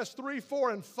 please press 3,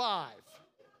 4, and 5.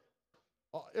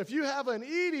 If you have an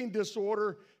eating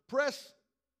disorder, press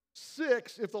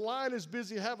 6. If the line is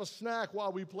busy, have a snack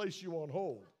while we place you on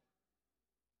hold.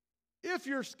 If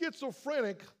you're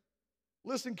schizophrenic,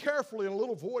 listen carefully and a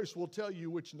little voice will tell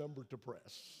you which number to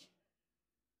press.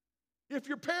 If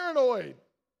you're paranoid,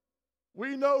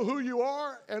 we know who you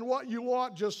are and what you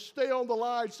want. Just stay on the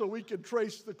line so we can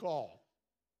trace the call.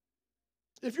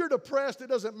 If you're depressed, it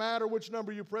doesn't matter which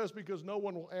number you press because no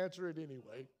one will answer it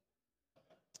anyway.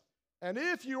 And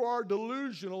if you are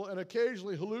delusional and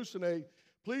occasionally hallucinate,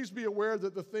 please be aware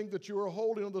that the thing that you are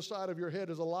holding on the side of your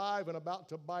head is alive and about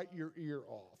to bite your ear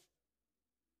off.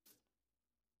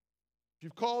 If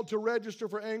you've called to register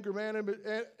for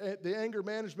the anger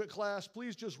management class,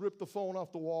 please just rip the phone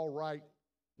off the wall right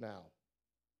now.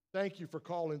 Thank you for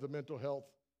calling the mental health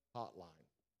hotline.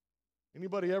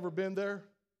 Anybody ever been there?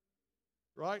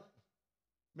 Right?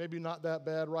 Maybe not that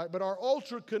bad, right? But our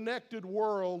ultra-connected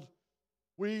world,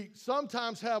 we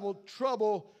sometimes have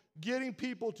trouble getting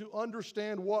people to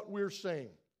understand what we're saying.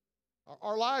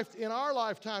 In our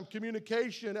lifetime,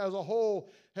 communication as a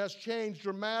whole has changed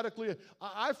dramatically.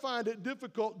 I find it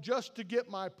difficult just to get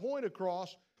my point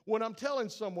across when I'm telling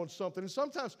someone something. And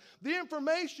sometimes the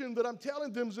information that I'm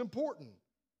telling them is important.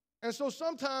 And so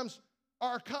sometimes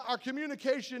our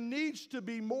communication needs to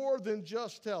be more than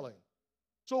just telling.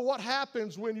 So what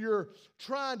happens when you're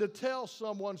trying to tell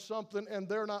someone something and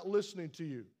they're not listening to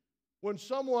you? When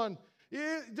someone,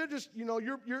 they're just,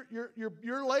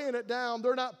 you're laying it down,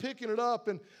 they're not picking it up,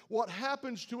 and what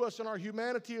happens to us in our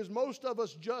humanity is most of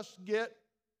us just get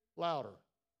louder,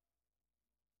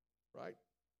 right?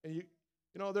 And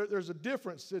there's a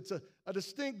difference. It's a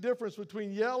distinct difference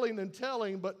between yelling and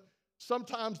telling, but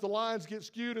sometimes the lines get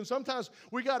skewed, and sometimes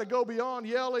we got to go beyond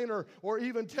yelling or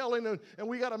even telling, and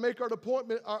we got to make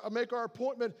our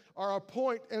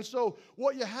point. And so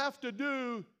what you have to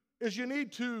do is you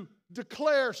need to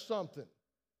declare something.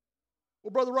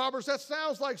 Well, Brother Roberts, that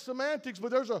sounds like semantics,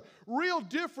 but there's a real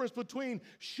difference between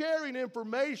sharing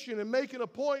information and making a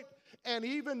point and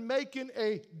even making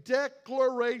a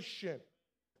declaration.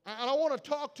 And I want to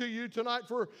talk to you tonight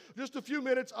for just a few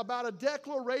minutes about a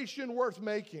declaration worth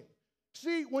making.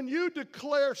 See, when you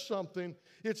declare something,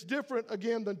 it's different,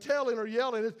 again, than telling or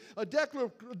yelling. A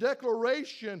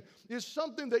declaration is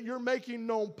something that you're making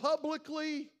known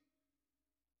publicly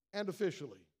and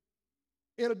officially.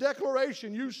 In a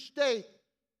declaration, you state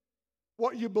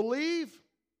what you believe,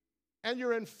 and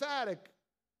you're emphatic,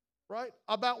 right,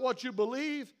 about what you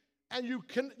believe, and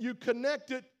you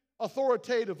connect it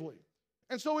authoritatively.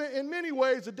 And so in many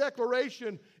ways, a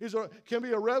declaration can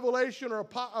be a revelation or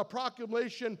a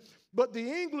proclamation, but the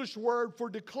English word for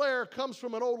declare comes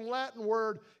from an old Latin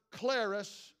word,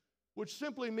 claris, which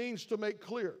simply means to make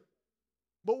clear.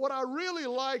 But what I really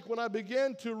like when I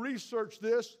began to research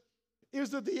this is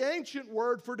that the ancient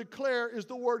word for declare is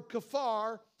the word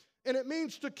kafar, and it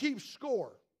means to keep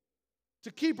score,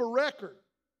 to keep a record,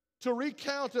 to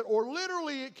recount it, or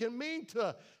literally it can mean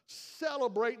to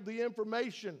celebrate the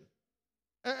information.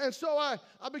 And so I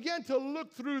began to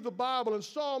look through the Bible. In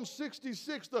Psalm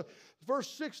 66, verse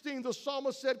 16, the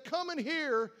psalmist said, "Come and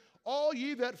hear, all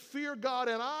ye that fear God,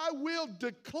 and I will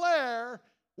declare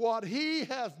what he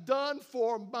hath done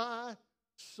for my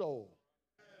soul."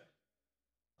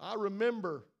 I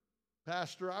remember,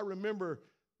 Pastor,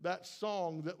 that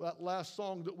song, that last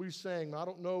song that we sang. I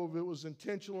don't know if it was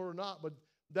intentional or not, but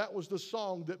that was the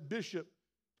song that Bishop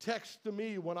texted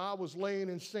me when I was laying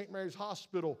in St. Mary's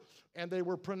Hospital, and they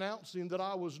were pronouncing that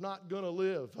I was not going to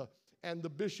live. And the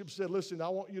bishop said, "Listen, I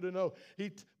want you to know,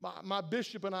 my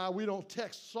bishop and I, we don't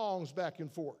text songs back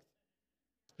and forth."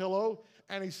 Hello?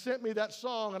 And he sent me that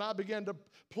song, and I began to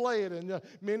play it, and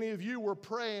many of you were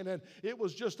praying, and it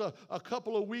was just a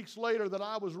couple of weeks later that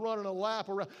I was running a lap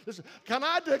around. Listen, can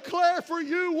I declare for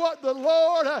you what the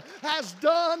Lord has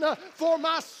done for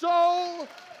my soul?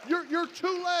 You're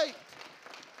too late.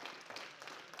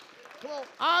 Come on,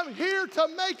 I'm here to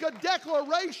make a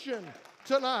declaration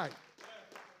tonight.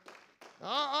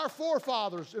 Our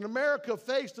forefathers in America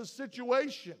faced a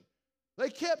situation. They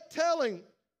kept telling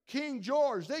King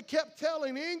George, they kept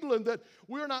telling England that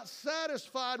we're not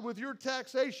satisfied with your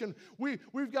taxation.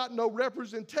 We've got no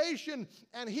representation,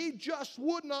 and he just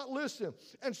would not listen.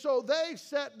 And so they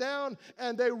sat down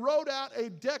and they wrote out a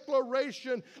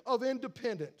Declaration of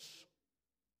Independence.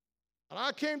 And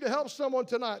I came to help someone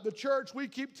tonight. The church, we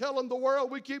keep telling the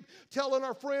world, we keep telling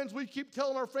our friends, we keep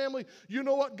telling our family, you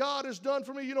know what God has done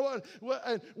for me, you know what,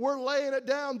 and we're laying it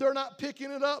down. They're not picking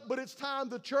it up, but it's time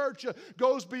the church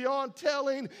goes beyond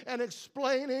telling and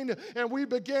explaining, and we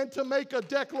begin to make a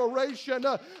declaration.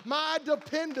 My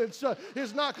dependence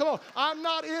is not, come on, I'm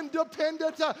not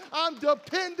independent, I'm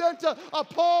dependent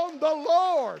upon the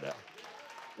Lord.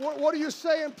 What are you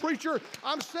saying, preacher?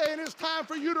 I'm saying it's time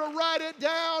for you to write it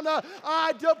down.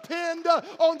 I depend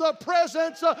on the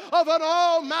presence of an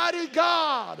almighty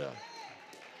God.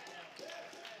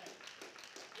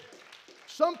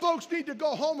 Some folks need to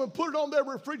go home and put it on their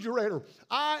refrigerator.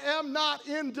 I am not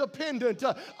independent.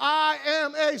 I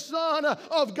am a son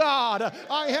of God.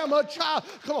 I am a child.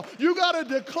 Come on, you got to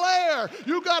declare.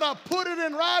 You got to put it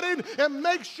in writing and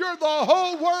make sure the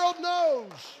whole world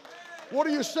knows. What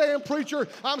are you saying, preacher?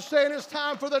 I'm saying it's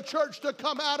time for the church to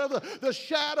come out of the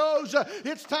shadows.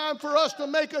 It's time for us to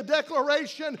make a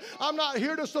declaration. I'm not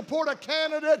here to support a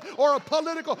candidate or a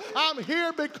political. I'm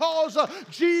here because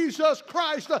Jesus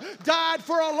Christ died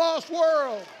for a lost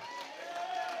world.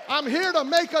 I'm here to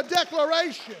make a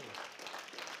declaration.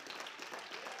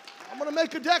 I'm going to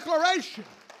make a declaration.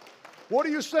 What are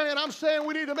you saying? I'm saying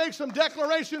we need to make some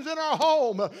declarations in our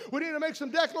home. We need to make some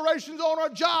declarations on our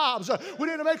jobs. We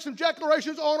need to make some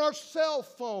declarations on our cell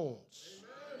phones.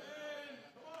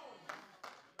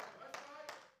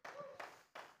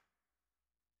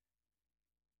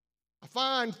 I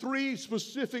find 3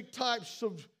 specific types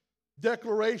of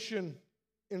declaration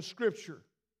in Scripture.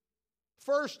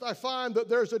 First, I find that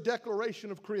there's a declaration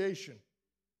of creation.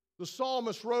 The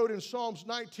psalmist wrote in Psalms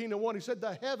 19:1, he said,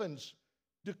 the heavens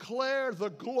declare the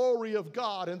glory of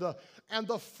God, and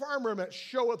the firmament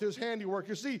showeth his handiwork.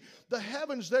 You see, the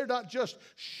heavens, they're not just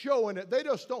showing it. They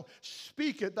just don't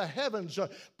speak it. The heavens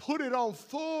put it on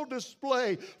full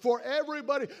display for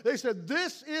everybody. They said,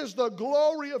 this is the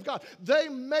glory of God. They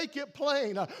make it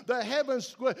plain. The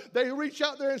heavens, they reach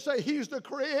out there and say, he's the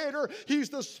creator, he's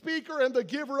the speaker and the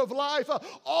giver of life.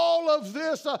 All of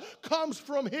this comes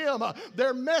from him.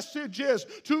 Their message is,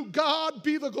 to God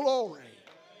be the glory.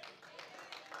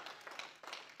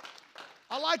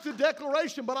 I like the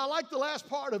declaration, but I like the last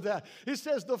part of that. It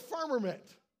says, the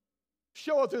firmament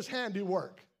showeth his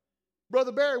handiwork.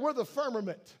 Brother Barry, we're the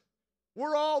firmament.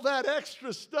 We're all that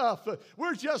extra stuff.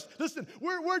 We're just, listen,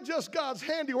 we're just God's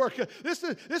handiwork. This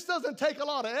doesn't take a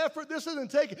lot of effort.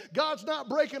 God's not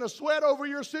breaking a sweat over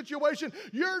your situation.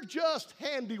 You're just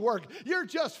handiwork. You're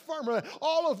just firmament.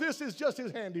 All of this is just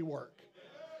his handiwork.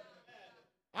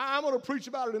 I'm going to preach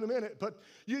about it in a minute, but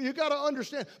you got to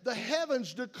understand, the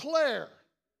heavens declare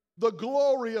the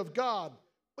glory of God.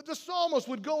 But the psalmist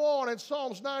would go on in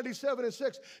Psalms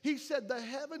 97:6. He said, the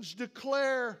heavens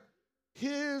declare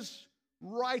his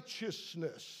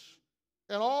righteousness,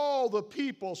 and all the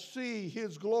people see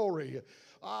his glory.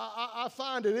 I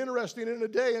find it interesting in a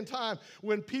day and time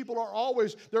when people are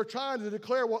they're trying to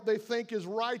declare what they think is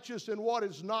righteous and what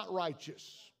is not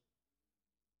righteous.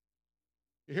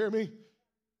 You hear me?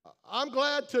 I'm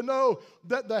glad to know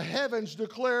that the heavens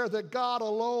declare that God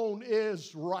alone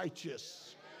is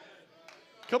righteous.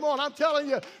 Come on, I'm telling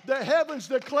you, the heavens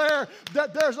declare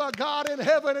that there's a God in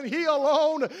heaven and he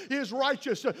alone is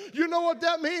righteous. You know what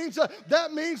that means?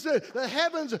 That means that the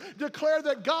heavens declare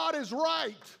that God is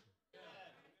right.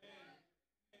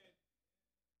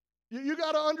 You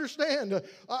got to understand,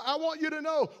 I want you to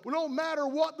know, no matter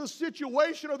what the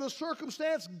situation or the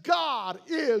circumstance, God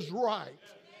is right.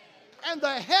 And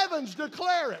the heavens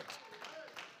declare it.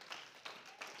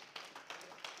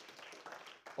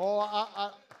 Oh,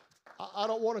 I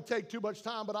don't want to take too much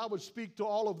time, but I would speak to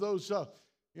all of those,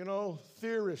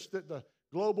 theorists that the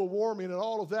global warming and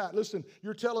all of that. Listen,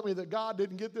 you're telling me that God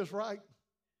didn't get this right?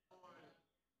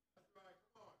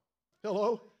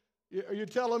 Hello? Are you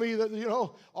telling me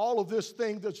that, all of this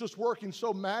thing that's just working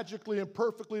so magically and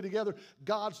perfectly together,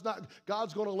 God's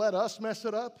going to let us mess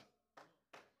it up?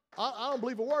 I don't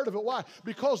believe a word of it. Why?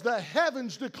 Because the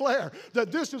heavens declare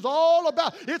that this is all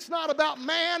about, it's not about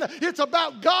man, it's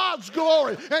about God's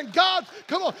glory. And God,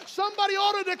 come on, somebody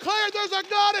ought to declare there's a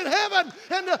God in heaven,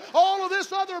 and all of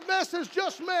this other mess is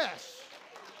just mess.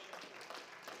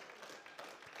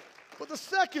 But the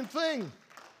second thing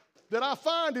that I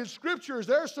find in Scripture is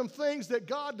there's some things that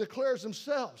God declares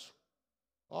himself.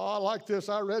 Oh, I like this.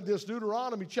 I read this,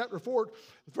 Deuteronomy chapter 4,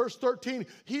 verse 13.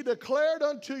 He declared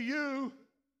unto you,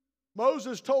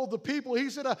 Moses told the people, he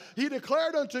said, he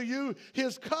declared unto you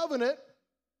his covenant,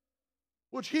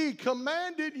 which he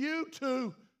commanded you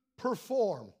to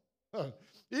perform.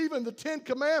 Even the 10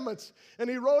 commandments, and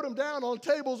he wrote them down on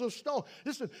tables of stone.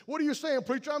 Listen, what are you saying,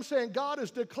 preacher? I'm saying God has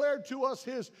declared to us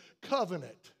his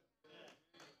covenant.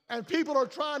 And people are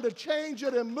trying to change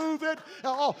it and move it.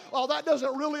 Oh, that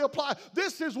doesn't really apply.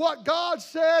 This is what God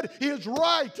said is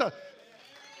right.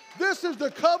 This is the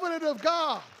covenant of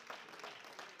God.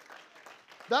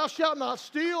 Thou shalt not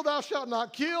steal, thou shalt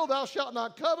not kill, thou shalt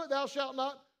not covet, thou shalt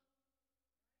not,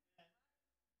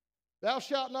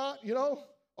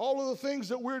 all of the things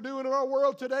that we're doing in our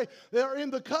world today, they're in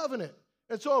the covenant.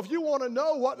 And so if you want to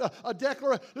know what a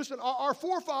declaration, listen, our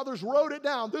forefathers wrote it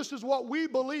down. This is what we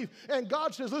believe. And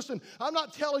God says, listen, I'm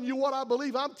not telling you what I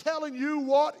believe. I'm telling you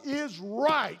what is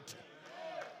right.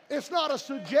 It's not a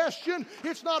suggestion.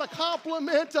 It's not a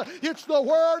compliment. It's the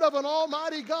word of an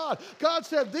almighty God. God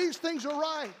said these things are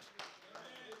right.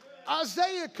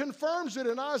 Isaiah confirms it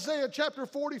in Isaiah chapter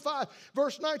 45,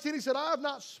 verse 19. He said, I have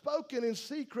not spoken in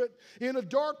secret in a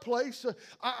dark place.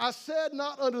 I said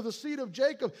not unto the seed of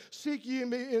Jacob, seek ye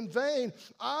me in vain.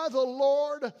 I, the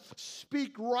Lord,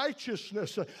 speak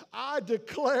righteousness. I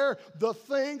declare the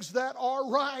things that are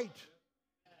right.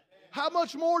 How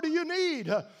much more do you need?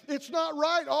 It's not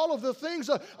right. All of the things,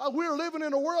 we're living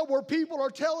in a world where people are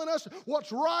telling us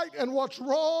what's right and what's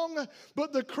wrong,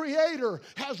 but the Creator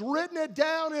has written it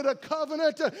down in a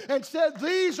covenant and said,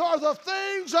 these are the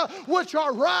things which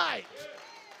are right.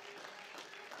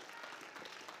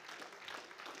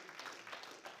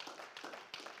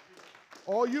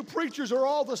 All you preachers are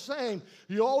all the same.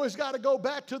 You always got to go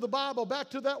back to the Bible, back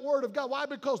to that Word of God. Why?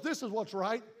 Because this is what's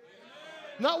right.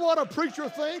 Not what a preacher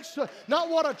thinks, not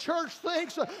what a church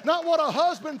thinks, not what a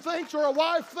husband thinks or a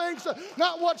wife thinks,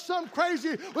 not what some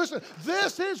crazy, listen,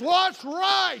 this is what's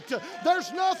right.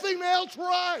 There's nothing else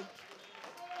right.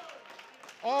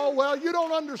 Oh, well, you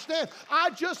don't understand. I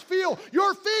just feel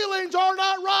your feelings are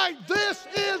not right. This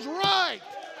is right.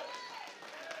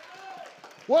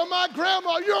 Well, my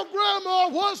grandma, your grandma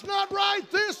was not right.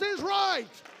 This is right.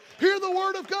 Hear the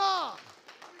word of God.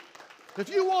 If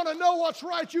you want to know what's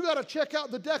right, you got to check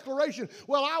out the declaration.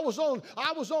 Well, I was on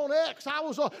X.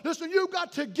 Listen, you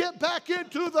got to get back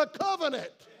into the covenant.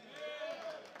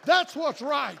 That's what's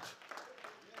right.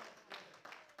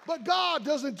 But God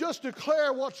doesn't just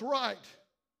declare what's right.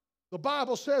 The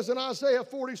Bible says in Isaiah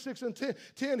 46 and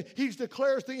 10, He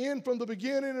declares the end from the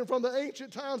beginning and from the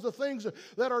ancient times, the things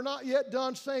that are not yet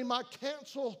done, saying, my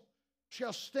counsel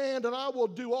shall stand and I will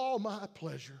do all my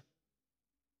pleasure.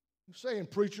 I'm saying,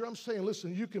 preacher, I'm saying,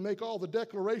 listen, you can make all the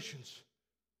declarations,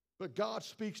 but God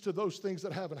speaks to those things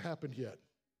that haven't happened yet,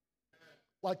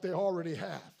 like they already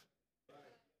have.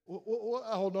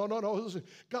 Oh, no. Listen,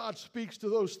 God speaks to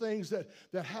those things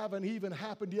that haven't even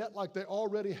happened yet, like they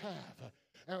already have.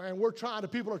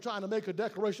 And people are trying to make a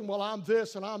declaration, well, I'm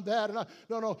this and I'm that.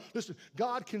 No, listen,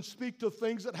 God can speak to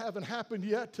things that haven't happened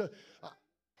yet.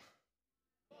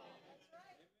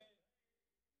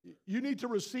 You need to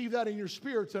receive that in your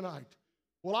spirit tonight.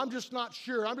 Well, I'm just not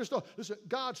sure. Listen,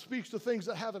 God speaks to things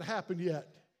that haven't happened yet.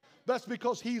 That's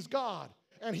because He's God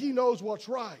and He knows what's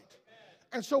right.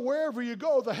 And so wherever you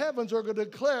go, the heavens are going to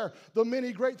declare the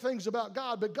many great things about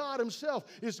God, but God Himself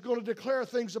is going to declare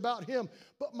things about Him.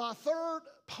 But my third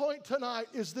point tonight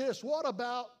is this. What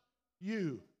about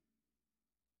you?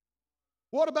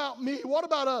 What about me? What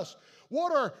about us?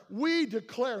 What are we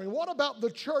declaring? What about the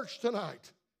church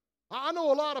tonight? I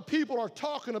know a lot of people are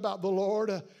talking about the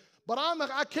Lord, but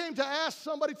I came to ask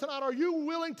somebody tonight, are you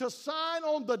willing to sign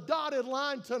on the dotted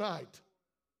line tonight?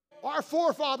 Our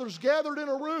forefathers gathered in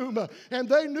a room, and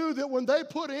they knew that when they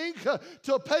put ink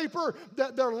to paper,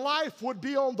 that their life would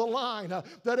be on the line,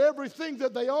 that everything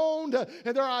that they owned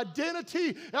and their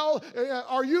identity.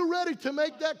 Are you ready to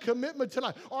make that commitment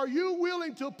tonight? Are you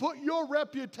willing to put your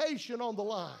reputation on the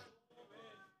line?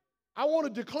 I want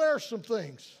to declare some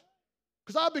things.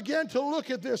 Because I began to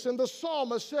look at this, and the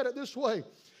psalmist said it this way.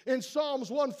 In Psalms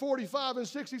 145 and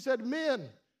 6, he said, men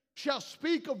shall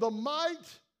speak of the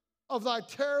might of thy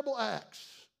terrible acts.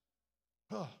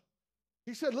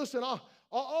 He said, listen,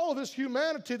 all of this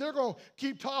humanity, they're going to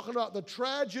keep talking about the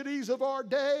tragedies of our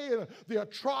day and the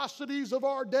atrocities of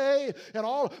our day and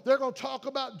all. They're going to talk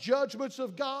about judgments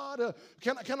of God.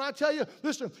 Can I tell you,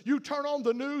 listen, you turn on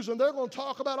the news and they're going to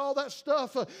talk about all that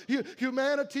stuff.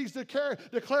 Humanity's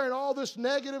declaring all this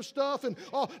negative stuff and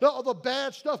all the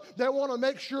bad stuff. They want to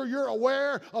make sure you're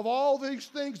aware of all these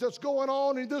things that's going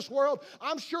on in this world.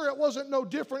 I'm sure it wasn't no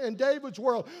different in David's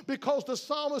world, because the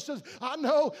psalmist says, I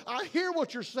know, I hear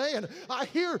what you're saying. I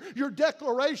hear your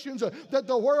declarations that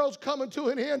the world's coming to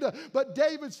an end. But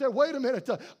David said, wait a minute,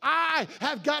 I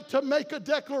have got to make a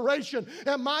declaration.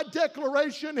 And my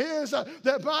declaration is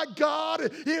that my God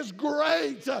is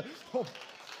great.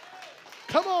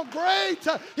 Come on, great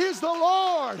is the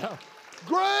Lord.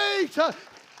 Great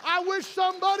I wish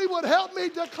somebody would help me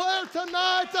declare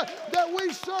tonight that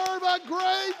we serve a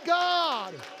great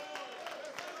God.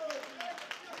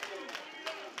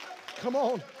 Come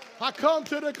on. I come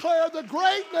to declare the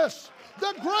greatness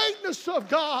of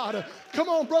God. Come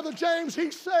on, Brother James,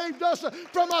 he saved us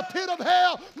from a pit of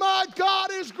hell. My God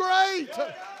is great.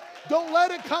 Don't let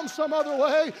it come some other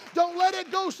way. Don't let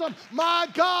it go some. My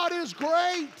God is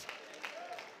great.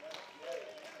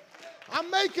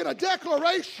 I'm making a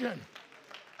declaration.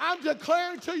 I'm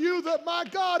declaring to you that my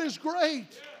God is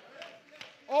great.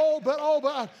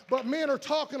 But men are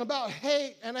talking about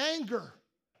hate and anger.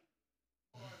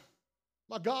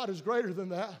 My God is greater than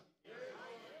that.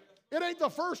 It ain't the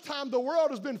first time the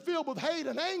world has been filled with hate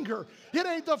and anger. It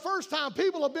ain't the first time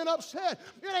people have been upset.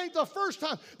 It ain't the first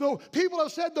time the people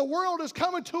have said the world is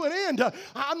coming to an end.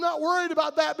 I'm not worried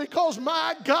about that because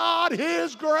my God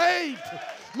is great.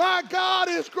 My God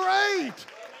is great.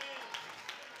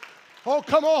 Oh,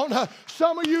 come on.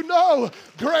 Some of you know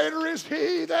greater is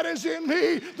he that is in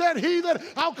me than he that...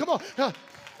 Oh, come on.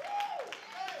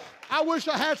 I wish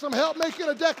I had some help making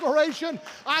a declaration.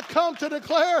 I come to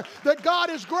declare that God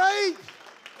is great.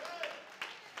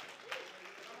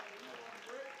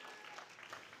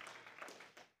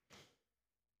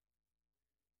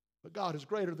 But God is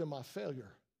greater than my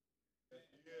failure.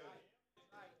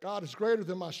 God is greater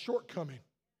than my shortcoming.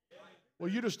 Well,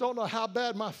 you just don't know how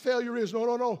bad my failure is.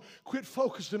 No. Quit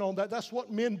focusing on that. That's what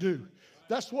men do.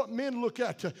 That's what men look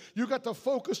at. You got to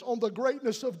focus on the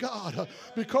greatness of God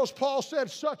because Paul said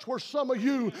such were some of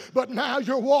you, but now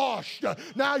you're washed.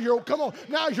 Now you're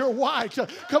white.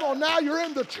 Come on, now you're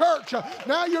in the church.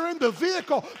 Now you're in the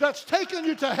vehicle that's taking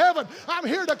you to heaven. I'm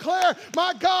here to declare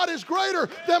my God is greater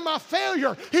than my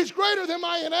failure. He's greater than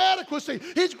my inadequacy.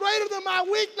 He's greater than my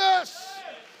weakness.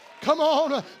 Come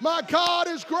on, my God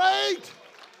is great.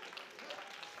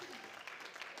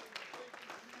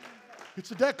 It's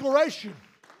a declaration,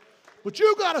 but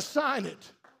you got to sign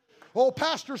it. Oh,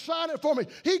 pastor, sign it for me.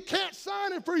 He can't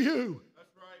sign it for you.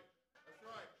 That's right. That's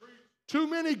right. Too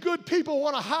many good people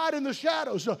want to hide in the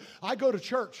shadows. I go to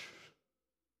church.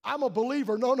 I'm a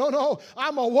believer. No.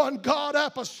 I'm a one God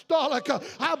apostolic.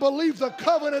 I believe the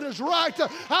covenant is right.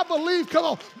 I believe, come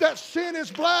on, that sin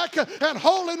is black and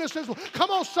holiness is...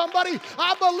 Come on, somebody.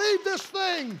 I believe this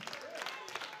thing.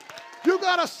 You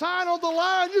got to sign on the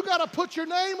line. You got to put your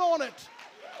name on it.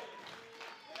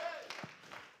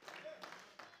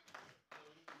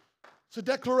 It's a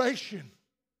declaration.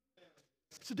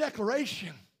 It's a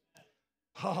declaration.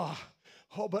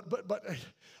 But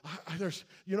there's,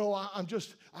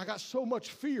 I got so much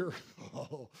fear.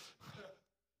 Oh,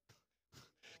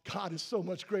 God is so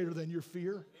much greater than your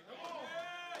fear.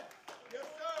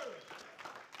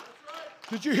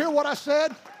 Did you hear what I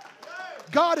said?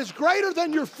 God is greater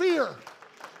than your fear.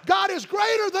 God is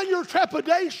greater than your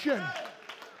trepidation.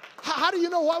 How do you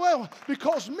know why? Well,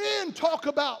 because men talk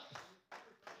about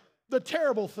the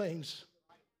terrible things.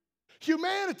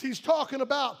 Humanity's talking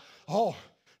about, oh,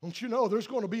 don't you know there's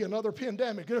going to be another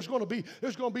pandemic. There's going to be,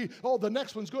 oh, the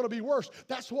next one's going to be worse.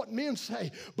 That's what men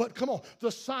say. But come on,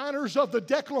 the signers of the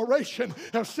declaration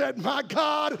have said, my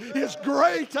God is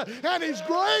great and he's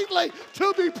greatly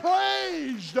to be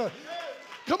praised.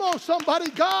 Come on, somebody,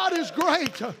 God is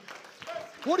great.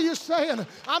 What are you saying?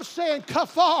 I'm saying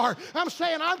kafar. I'm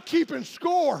saying I'm keeping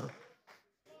score.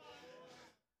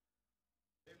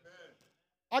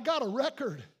 I got a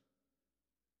record.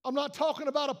 I'm not talking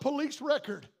about a police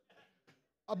record.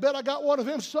 I bet I got one of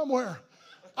them somewhere.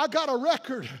 I got a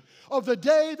record of the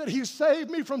day that he saved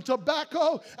me from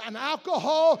tobacco and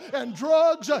alcohol and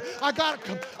drugs.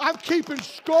 I'm keeping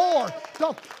score.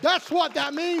 So that's what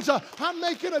that means. I'm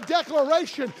making a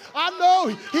declaration. I know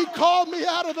he called me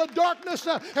out of the darkness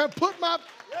and put my...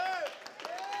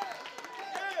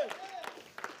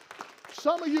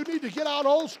 Some of you need to get out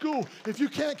old school. If you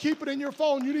can't keep it in your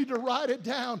phone, you need to write it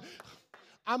down.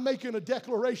 I'm making a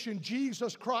declaration.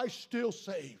 Jesus Christ still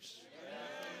saves.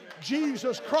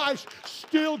 Jesus Christ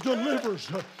still delivers.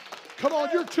 Come on,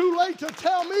 you're too late to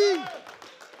tell me.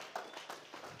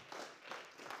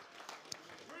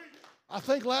 I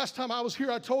think last time I was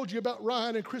here, I told you about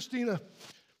Ryan and Christina.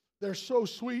 They're so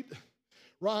sweet.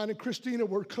 Ryan and Christina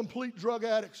were complete drug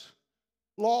addicts,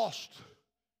 lost,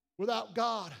 without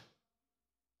God.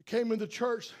 They came into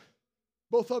church.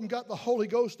 Both of them got the Holy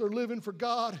Ghost. They're living for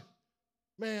God.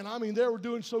 Man, I mean, they were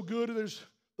doing so good.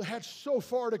 They had so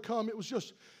far to come. It was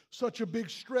just such a big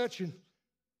stretch. And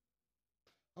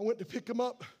I went to pick them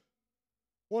up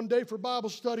one day for Bible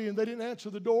study, and they didn't answer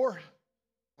the door.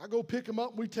 I go pick them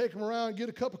up, and we take them around, get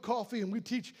a cup of coffee, and we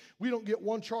teach. We don't get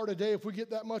one chart a day if we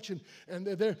get that much. And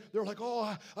they're like,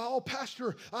 oh,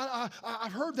 Pastor,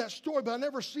 I've heard that story, but I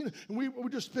never seen it. And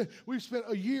we spent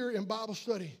a year in Bible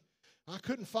study. I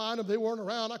couldn't find them. They weren't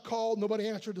around. I called. Nobody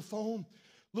answered the phone.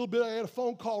 A little bit, I had a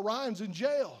phone call. Ryan's in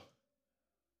jail.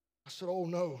 I said, oh,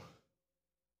 no.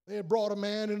 They had brought a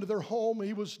man into their home.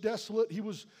 He was desolate. He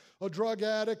was a drug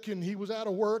addict, and he was out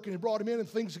of work, and he brought him in, and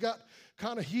things got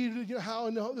kind of heated, you know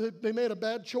how they made a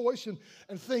bad choice, and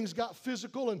things got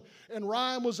physical, and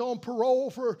Ryan was on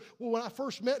parole when I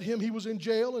first met him, he was in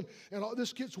jail, and all,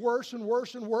 this gets worse and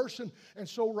worse and worse, and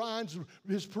so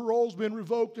his parole's been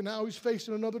revoked, and now he's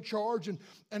facing another charge, and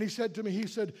he said to me, he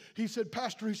said,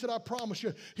 Pastor, he said, I promise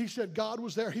you, he said, God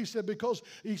was there, he said, because,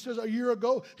 he says, a year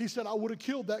ago, he said, I would have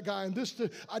killed that guy, and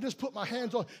I just put my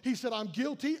hands on, he said, I'm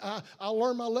guilty, I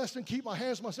learned my lesson, keep my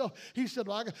hands to myself, he said,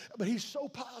 but he's so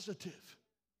positive.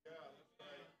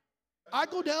 I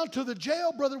go down to the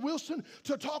jail, Brother Wilson,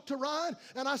 to talk to Ryan,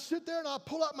 and I sit there and I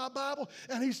pull out my Bible,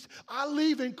 and I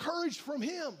leave encouraged from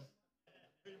him.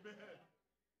 Amen.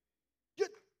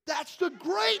 That's the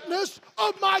greatness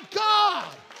of my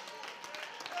God.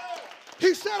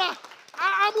 He said,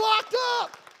 I'm locked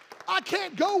up. I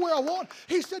can't go where I want.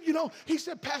 He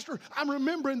said, Pastor, I'm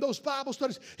remembering those Bible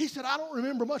studies. He said, I don't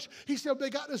remember much. He said, they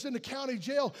got us in the county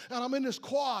jail, and I'm in this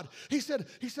quad. He said,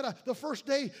 the first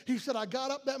day, he said, I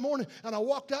got up that morning, and I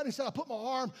walked out, and he said, I put my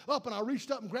arm up, and I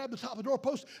reached up and grabbed the top of the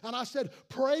doorpost, and I said,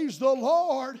 praise the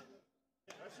Lord.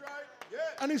 That's right. Yeah.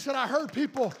 And he said, I heard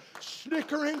people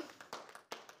snickering.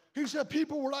 He said,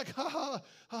 people were like, ha,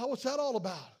 what's that all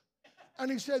about? And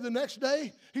he said the next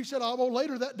day, he said,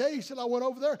 later that day, he said, I went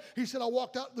over there. He said, I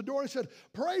walked out the door and he said,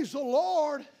 praise the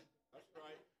Lord. That's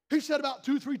right. He said about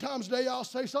 2-3 times a day, I'll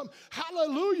say something.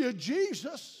 Hallelujah,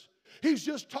 Jesus. He's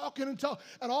just talking and talking.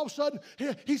 And all of a sudden,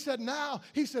 he said,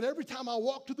 every time I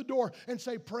walk to the door and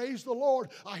say, praise the Lord,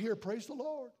 I hear praise the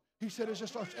Lord. He said, it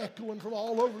just starts echoing from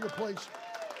all over the place.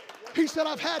 He said,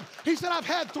 I've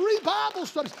had 3 Bible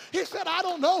studies. He said, I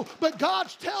don't know, but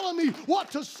God's telling me what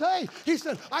to say. He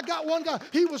said, I got one guy,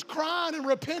 he was crying and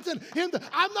repenting.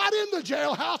 I'm not in the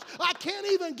jailhouse. I can't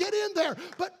even get in there.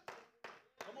 But,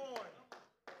 come on.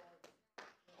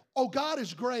 Oh, God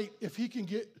is great if he can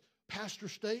get Pastor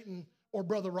Staten or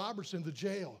Brother Roberts in the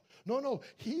jail. No,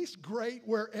 he's great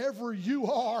wherever you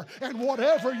are and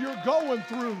whatever you're going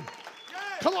through.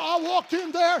 Come on, I walked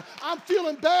in there. I'm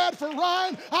feeling bad for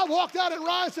Ryan. I walked out and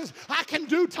Ryan says, I can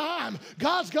do time.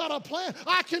 God's got a plan.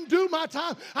 I can do my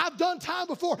time. I've done time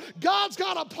before. God's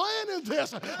got a plan in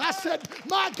this. I said,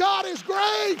 my God is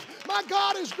great. My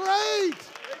God is great.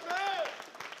 Amen.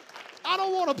 I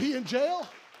don't want to be in jail.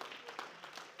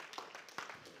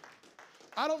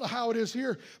 I don't know how it is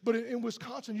here, but in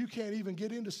Wisconsin, you can't even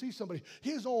get in to see somebody.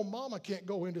 His own mama can't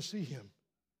go in to see him.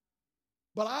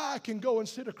 But I can go and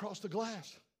sit across the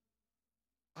glass.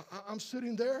 I'm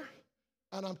sitting there,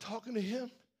 and I'm talking to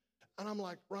him, and I'm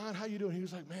like, Ryan, how you doing? He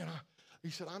was like, man, he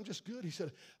said, I'm just good. He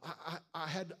said,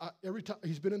 every time,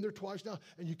 he's been in there twice now,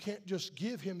 and you can't just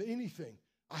give him anything.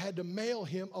 I had to mail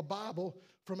him a Bible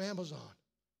from Amazon.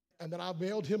 And then I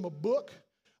mailed him a book.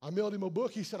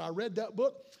 He said, I read that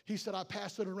book. He said, I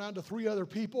passed it around to 3 other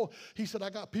people. He said, I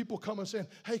got people coming saying,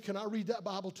 hey, can I read that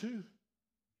Bible too?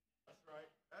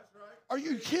 Are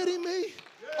you kidding me?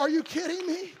 Are you kidding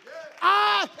me?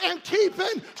 I am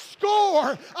keeping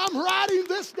score. I'm writing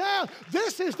this down.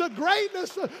 This is the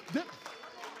greatness of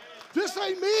this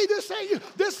ain't me. This ain't you.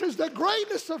 This is the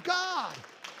greatness of God.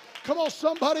 Come on,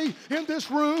 somebody in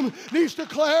this room needs to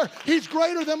declare, he's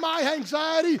greater than my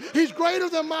anxiety. He's greater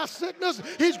than my sickness.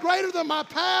 He's greater than my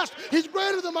past. He's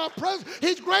greater than my present.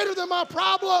 He's greater than my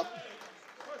problem.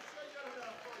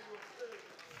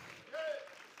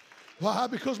 Why?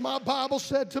 Because my Bible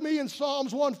said to me in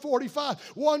Psalms 145,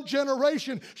 one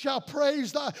generation shall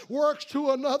praise thy works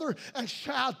to another and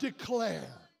shall declare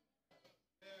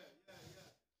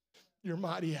your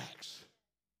mighty acts.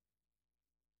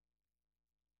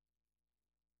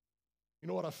 You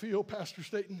know what I feel, Pastor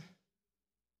Staten?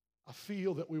 I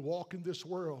feel that we walk in this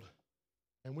world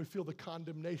and we feel the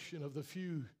condemnation of the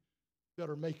few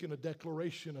that are making a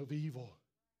declaration of evil.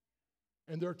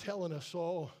 And they're telling us,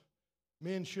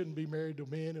 men shouldn't be married to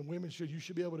men, and you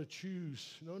should be able to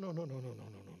choose.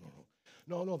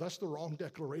 No, that's the wrong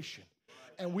declaration.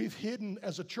 And we've hidden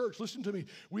as a church, listen to me,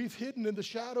 we've hidden in the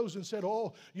shadows and said,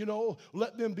 oh, you know,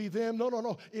 let them be them. No, no,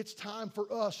 no. It's time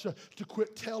for us to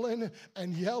quit telling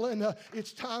and yelling.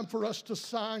 It's time for us to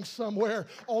sign somewhere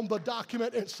on the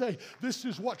document and say, this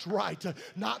is what's right.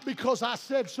 Not because I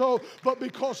said so, but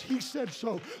because he said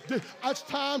so. It's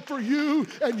time for you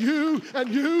and you and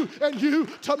you and you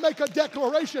to make a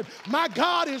declaration. My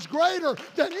God is greater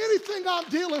than anything I'm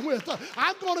dealing with.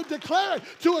 I'm going to declare it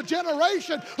to a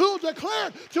generation who will declare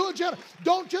it to a generation.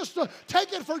 Don't just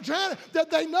take it for granted that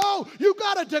they know. You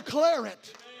got to declare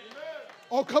it.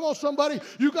 Oh, come on, somebody.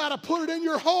 You got to put it in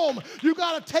your home. You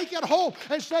got to take it home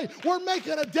and say, we're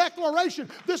making a declaration.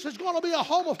 This is going to be a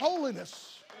home of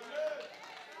holiness.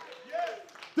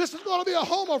 This is going to be a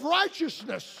home of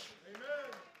righteousness.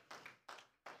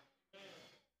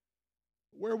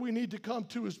 Where we need to come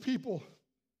to as people,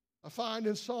 I find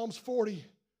in Psalms 40,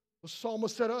 the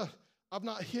psalmist said, I've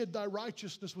not hid thy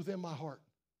righteousness within my heart.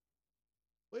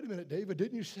 Wait a minute, David,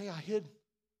 didn't you say I hid?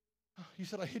 He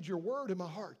said, I hid your word in my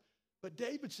heart. But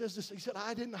David says this, he said,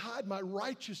 I didn't hide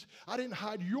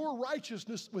your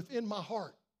righteousness within my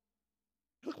heart.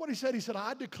 Look what he said. He said,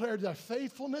 I declared thy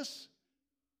faithfulness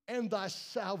and thy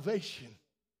salvation.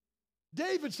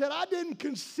 David said, I didn't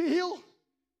conceal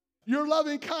your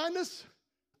loving kindness.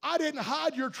 I didn't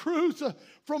hide your truth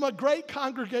from a great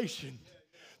congregation.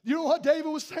 You know what David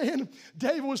was saying?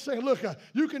 David was saying, look,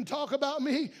 you can talk about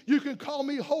me. You can call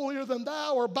me holier than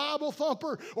thou or Bible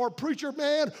thumper or preacher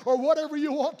man or whatever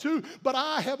you want to, but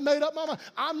I have made up my mind.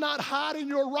 I'm not hiding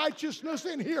your righteousness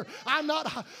in here.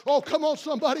 Oh, come on,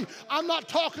 somebody. I'm not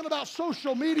talking about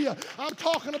social media. I'm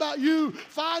talking about you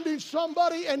finding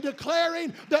somebody and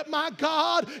declaring that my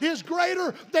God is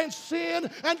greater than sin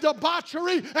and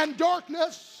debauchery and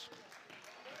darkness.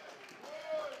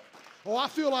 Oh, I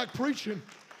feel like preaching.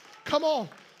 Come on.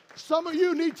 Some of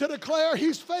you need to declare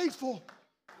he's faithful.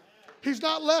 He's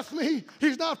not left me.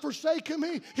 He's not forsaken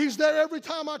me. He's there every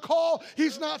time I call.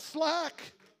 He's not slack.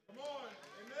 Come on.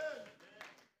 Amen.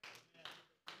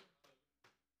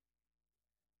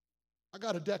 I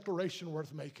got a declaration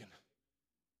worth making.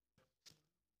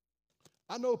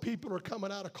 I know people are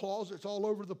coming out of closets all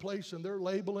over the place and they're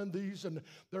labeling these and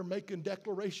they're making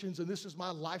declarations and this is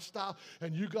my lifestyle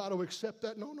and you got to accept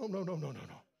that. No.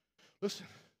 Listen.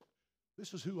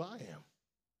 This is who I am.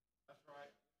 That's right.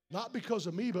 Not because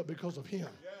of me, but because of him.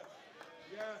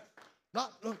 Yes.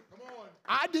 Come on.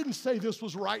 I didn't say this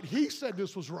was right. He said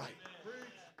this was right. Amen.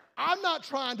 I'm not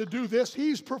trying to do this.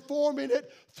 He's performing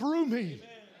it through me. Amen.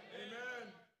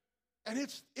 And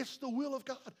it's the will of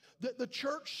God that the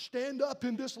church stand up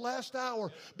in this last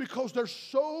hour because there's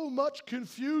so much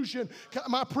confusion.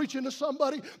 Am I preaching to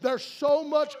somebody? There's so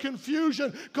much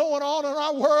confusion going on in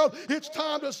our world. It's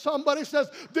time that somebody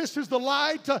says, this is the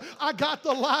light. I got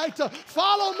the light.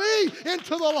 Follow me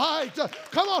into the light.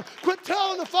 Come on. Quit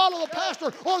telling to follow the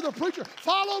pastor or the preacher.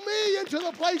 Follow me into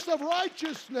the place of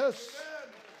righteousness.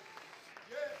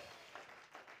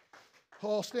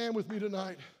 Oh, stand with me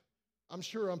tonight. I'm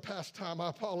sure I'm past time. I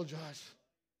apologize.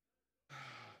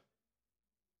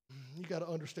 You got to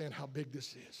understand how big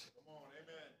this is. Come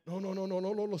on, amen.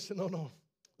 No. Listen, no.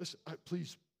 Listen,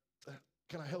 please.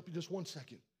 Can I help you just 1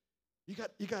 second? You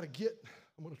got to get.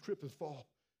 I'm going to trip and fall.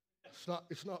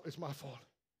 It's my fault.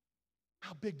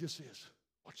 How big this is.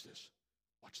 Watch this,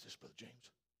 Brother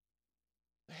James.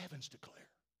 The heavens declare.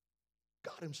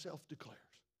 God Himself declares.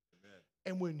 Amen.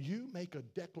 And when you make a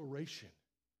declaration,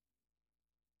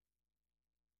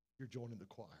 you're joining the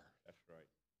choir. That's right.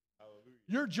 Hallelujah.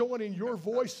 You're joining your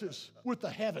voices with the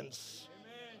heavens.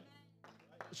 Amen.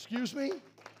 Excuse me?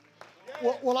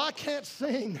 Well, I can't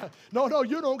sing. No,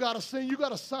 you don't got to sing. You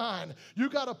got to sign. You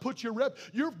got to put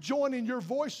you're joining your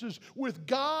voices with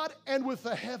God and with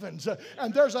the heavens.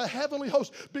 And there's a heavenly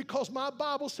host because my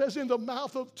Bible says in the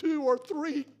mouth of 2 or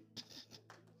 3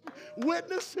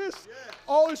 witnesses.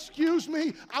 Oh, excuse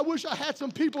me. I wish I had some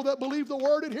people that believe the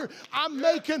word in here. I'm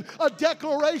making a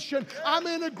declaration. I'm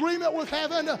in agreement with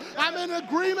heaven. I'm in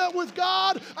agreement with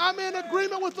God. I'm in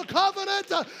agreement with the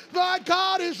covenant. My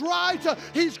God is right.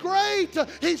 He's great.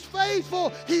 He's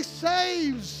faithful. He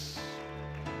saves.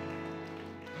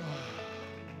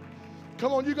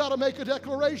 Come on, you got to make a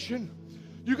declaration.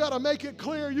 You got to make it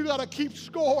clear. You got to keep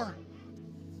score.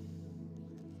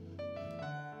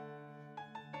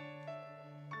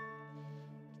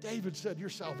 David said,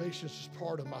 your salvation is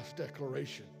part of my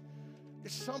declaration.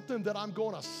 It's something that I'm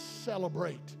going to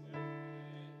celebrate.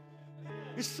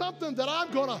 It's something that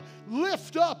I'm going to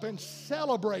lift up and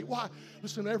celebrate. Why?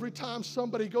 Listen, every time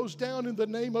somebody goes down in the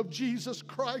name of Jesus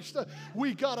Christ,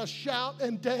 we got to shout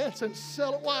and dance and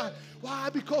celebrate.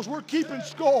 Why? Because we're keeping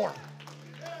score.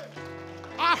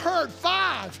 I heard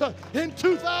 5 in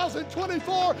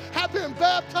 2024 have been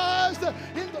baptized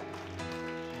in the...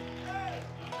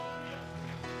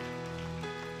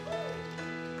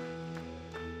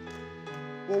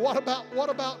 Well, what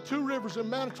about Two Rivers in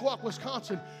Manitowoc,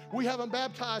 Wisconsin? We haven't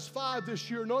baptized 5 this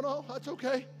year. No, that's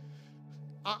okay.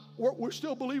 We're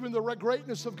still believing the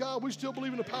greatness of God. We still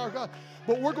believe in the power of God.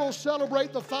 But we're going to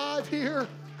celebrate the 5 here.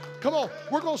 Come on,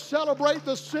 we're going to celebrate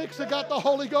the 6 that got the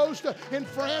Holy Ghost in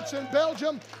France and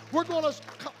Belgium. We're going to,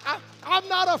 I'm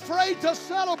not afraid to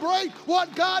celebrate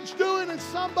what God's doing in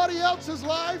somebody else's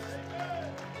life.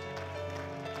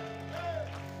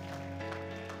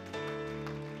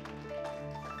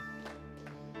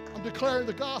 I'm declaring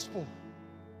the gospel.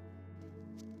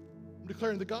 I'm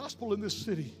declaring the gospel in this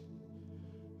city.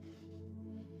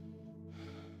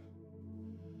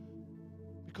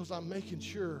 Because I'm making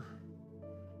sure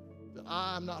that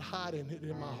I'm not hiding it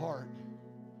in my heart.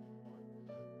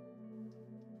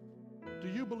 Do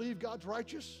you believe God's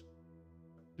righteous?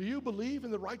 Do you believe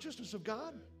in the righteousness of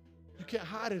God? You can't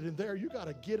hide it in there. You got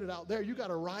to get it out there. You got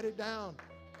to write it down.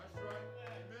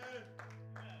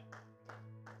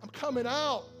 I'm coming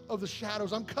out of the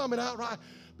shadows. I'm coming out right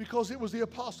because it was the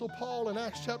Apostle Paul in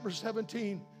Acts chapter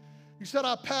 17. He said,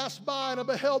 I passed by and I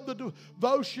beheld the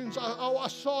devotions. I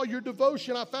saw your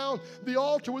devotion. I found the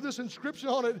altar with this inscription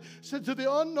on it. It said, to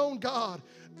the unknown God,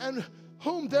 and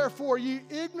whom therefore ye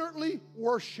ignorantly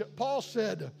worship. Paul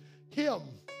said, him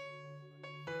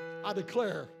I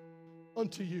declare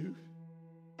unto you.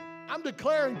 I'm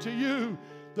declaring to you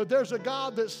that there's a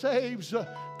God that saves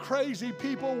crazy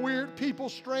people, weird people,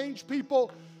 strange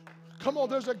people. Come on,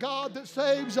 there's a God that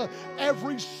saves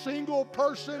every single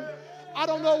person. I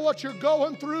don't know what you're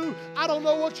going through. I don't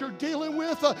know what you're dealing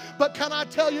with. But can I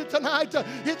tell you tonight,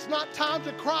 it's not time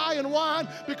to cry and whine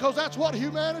because that's what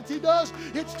humanity does.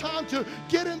 It's time to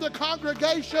get in the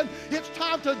congregation. It's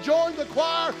time to join the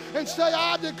choir and say,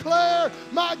 I declare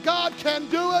my God can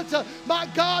do it. My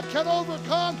God can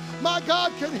overcome. My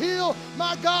God can heal.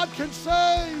 My God can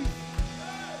save.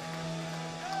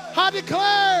 I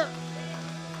declare.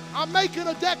 I'm making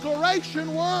a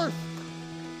declaration worth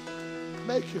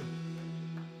making.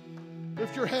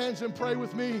 Lift your hands and pray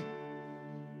with me.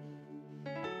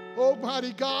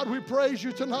 Almighty God, we praise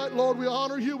you tonight, Lord. We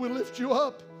honor you. We lift you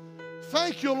up.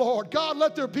 Thank you, Lord. God,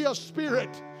 let there be a spirit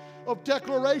of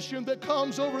declaration that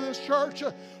comes over this church.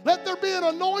 Let there be an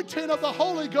anointing of the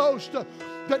Holy Ghost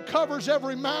that covers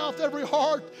every mouth, every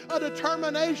heart, a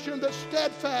determination that's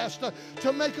steadfast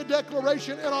to make a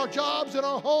declaration in our jobs, in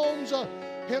our homes,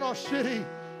 in our city,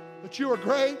 that you are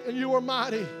great and you are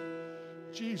mighty.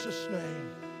 In Jesus'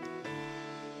 name.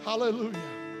 Hallelujah.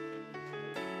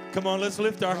 Come on, let's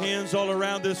lift our hands all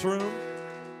around this room.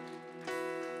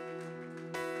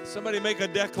 Somebody make a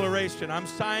declaration. I'm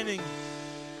signing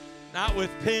not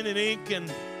with pen and ink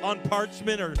and on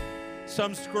parchment or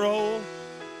some scroll,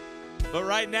 but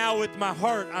right now with my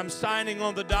heart, I'm signing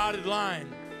on the dotted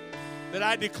line that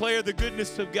I declare the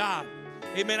goodness of God.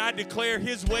 Amen. I declare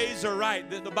his ways are right.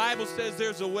 The Bible says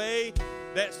there's a way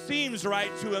that seems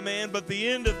right to a man, but the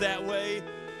end of that way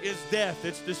is death.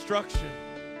 It's destruction.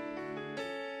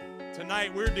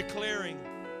 Tonight we're declaring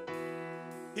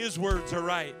his words are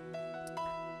right.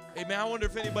 Amen. I wonder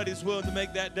if anybody's willing to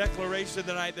make that declaration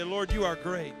tonight that, Lord, you are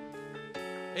great.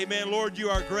 Amen. Lord, you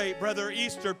are great. Brother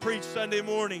Easter preached Sunday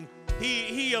morning.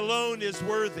 He alone is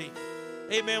worthy.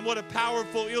 Amen. What a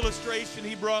powerful illustration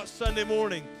he brought Sunday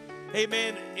morning.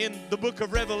 Amen. In the book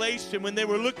of Revelation, when they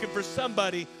were looking for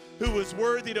somebody who was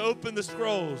worthy to open the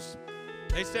scrolls,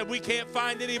 they said, we can't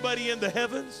find anybody in the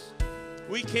heavens.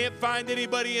 We can't find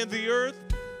anybody in the earth.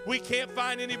 We can't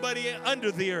find anybody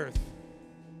under the earth.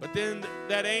 But then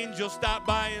that angel stopped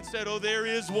by and said, oh, there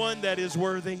is one that is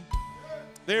worthy.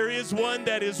 There is one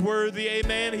that is worthy.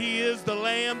 Amen. He is the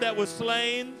Lamb that was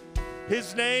slain.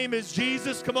 His name is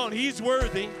Jesus. Come on, he's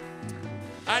worthy.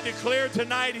 I declare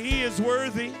tonight he is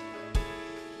worthy.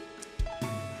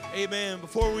 Amen.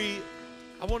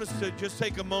 I want us to just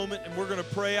take a moment and we're going to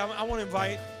pray. I want to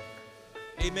invite,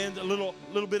 amen, a little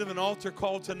bit of an altar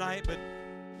call tonight. But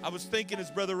I was thinking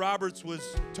as Brother Roberts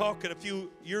was talking a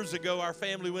few years ago, our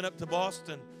family went up to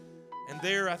Boston. And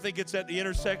there, I think it's at the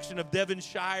intersection of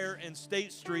Devonshire and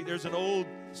State Street, there's an old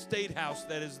state house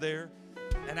that is there.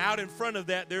 And out in front of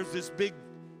that, there's this big,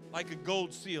 like a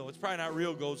gold seal. It's probably not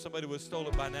real gold. Somebody would have stole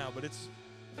it by now. But it's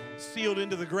sealed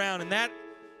into the ground. And that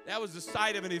was the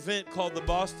site of an event called the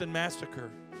Boston Massacre.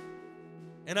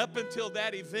 And up until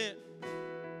that event,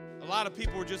 a lot of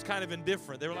people were just kind of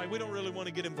indifferent. They were like, we don't really want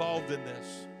to get involved in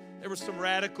this. There were some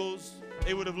radicals.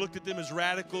 They would have looked at them as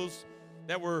radicals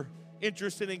that were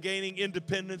interested in gaining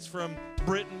independence from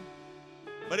Britain.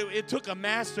 But it took a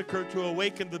massacre to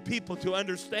awaken the people to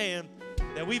understand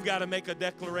that we've got to make a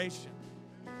declaration.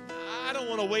 I don't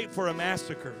want to wait for a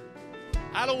massacre.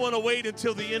 I don't want to wait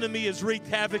until the enemy has wreaked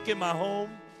havoc in my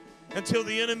home, until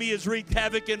the enemy has wreaked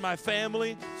havoc in my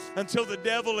family, until the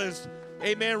devil has,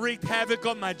 amen, wreaked havoc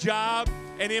on my job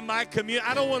and in my community.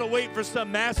 I don't want to wait for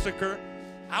some massacre.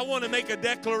 I want to make a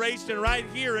declaration right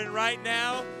here and right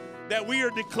now that we are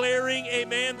declaring,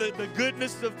 amen, the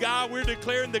goodness of God. We're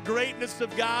declaring the greatness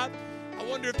of God. I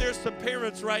wonder if there's some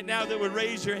parents right now that would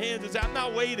raise your hands and say, I'm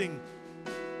not waiting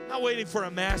for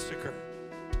a massacre.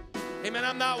 Amen,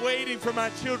 I'm not waiting for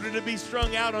my children to be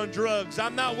strung out on drugs.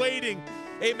 I'm not waiting,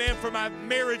 amen, for my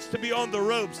marriage to be on the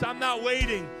ropes. I'm not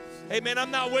waiting, amen,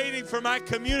 I'm not waiting for my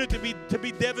community to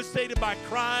be devastated by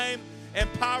crime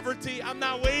and poverty. I'm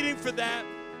not waiting for that.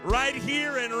 Right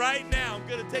here and right now, I'm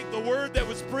going to take the word that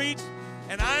was preached,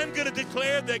 and I'm going to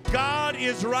declare that God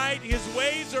is right. His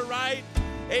ways are right.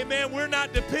 Amen. We're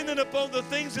not dependent upon the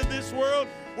things of this world.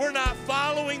 We're not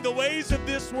following the ways of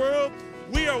this world.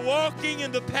 We are walking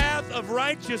in the path of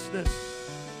righteousness.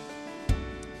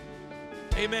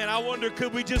 Amen. I wonder,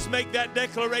 could we just make that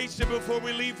declaration before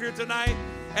we leave here tonight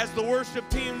as the worship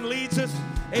team leads us?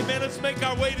 Amen. Let's make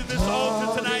our way to this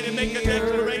altar tonight and make a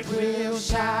declaration.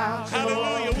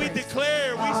 Hallelujah. We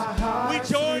declare, we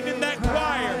join in that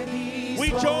choir. We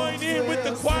join in with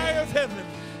the choir of heaven.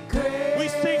 We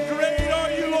sing, great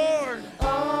are you, Lord.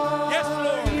 Yes,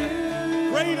 Lord.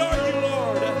 Great are you,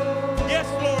 Lord. Yes,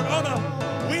 Lord. On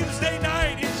a Wednesday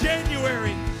night in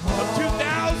January of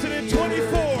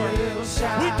 2024,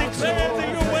 we declare that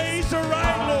your ways are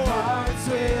right, Lord.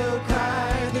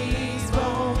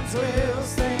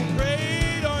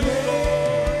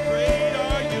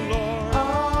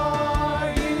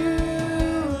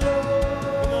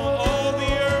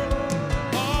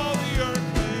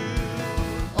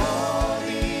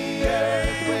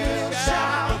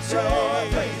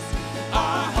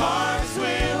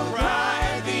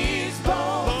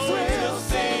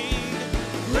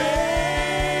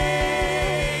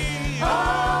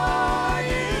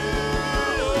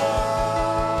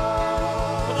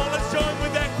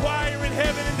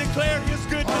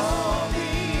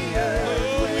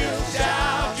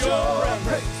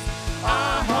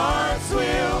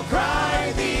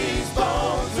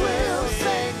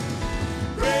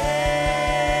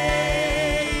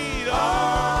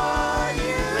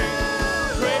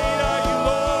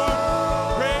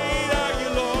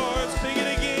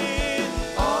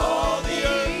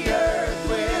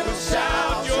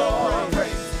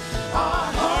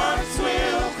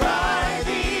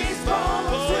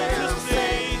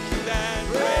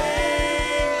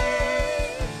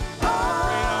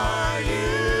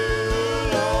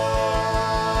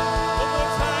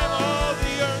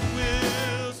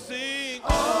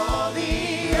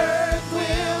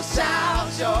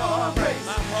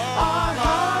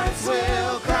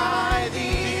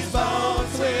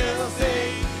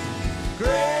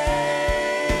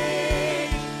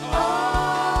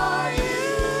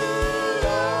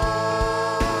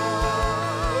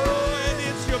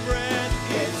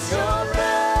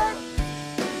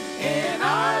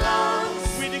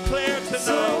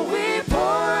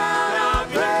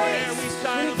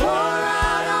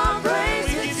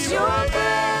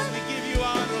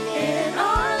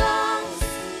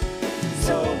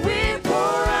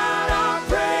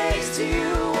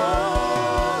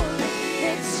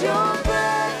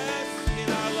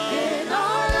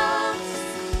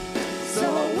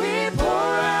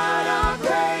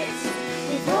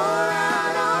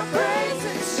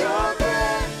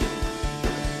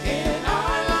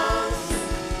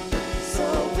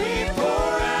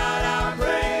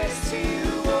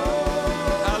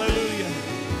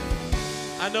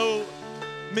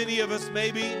 Many of us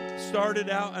maybe started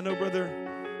out, I know Brother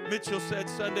Mitchell said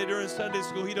during Sunday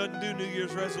school, he doesn't do New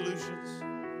Year's resolutions.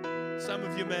 Some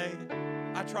of you may.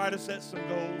 I try to set some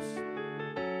goals.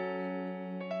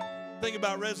 The thing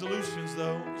about resolutions,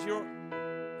 though, is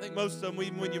I think most of them,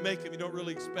 even when you make them, you don't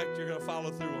really expect you're going to follow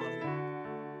through on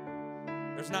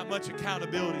them. There's not much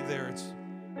accountability there. It's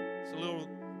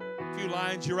a few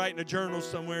lines you write in a journal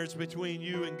somewhere. It's between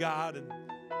you and God, and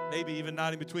maybe even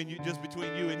not in between you, just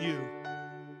between you and you.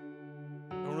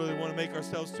 Don't really want to make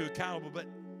ourselves too accountable, but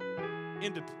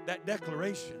into that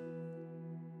declaration,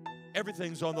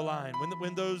 everything's on the line.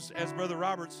 When those, as Brother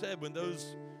Robert said, when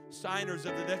those signers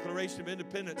of the Declaration of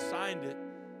Independence signed it,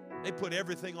 they put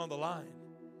everything on the line.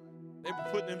 They were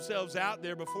putting themselves out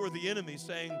there before the enemy,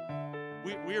 saying,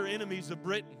 we're enemies of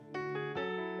Britain.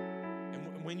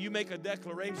 And when you make a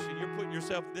declaration, you're putting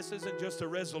yourself, this isn't just a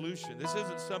resolution. This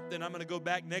isn't something I'm going to go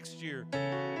back next year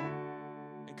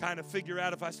and kind of figure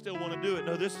out if I still want to do it.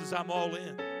 No, this is I'm all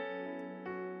in.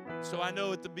 So I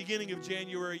know at the beginning of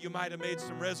January you might have made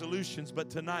some resolutions, but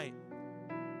tonight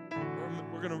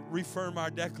we're going to reaffirm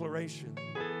our declaration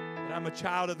that I'm a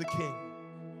child of the King.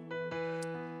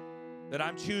 That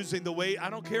I'm choosing the way, I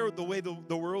don't care the way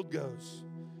the world goes.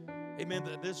 Amen.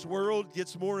 That this world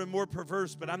gets more and more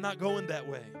perverse, but I'm not going that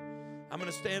way. I'm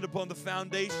going to stand upon the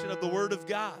foundation of the Word of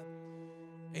God.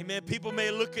 Amen. People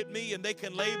may look at me and they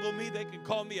can label me. They can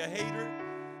call me a hater.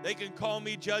 They can call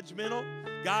me judgmental.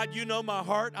 God, you know my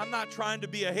heart. I'm not trying to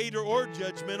be a hater or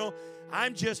judgmental.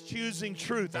 I'm just choosing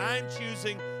truth. I'm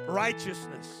choosing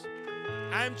righteousness.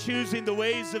 I'm choosing the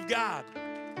ways of God.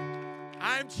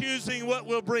 I'm choosing what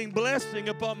will bring blessing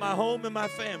upon my home and my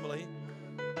family.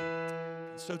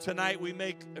 So tonight we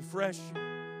make a fresh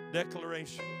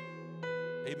declaration.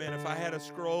 Amen. If I had a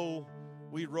scroll,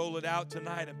 we'd roll it out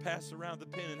tonight and pass around the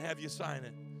pen and have you sign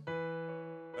it.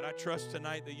 But I trust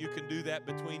tonight that you can do that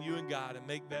between you and God and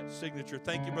make that signature.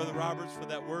 Thank you, Brother Roberts, for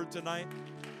that word tonight.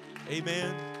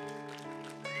 Amen.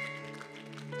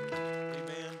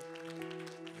 Amen.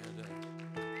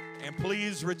 And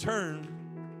please return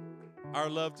our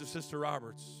love to Sister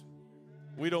Roberts.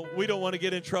 We don't want to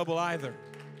get in trouble either.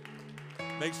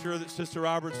 Make sure that Sister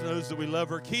Roberts knows that we love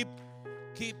her. Keep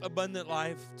Abundant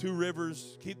Life, Two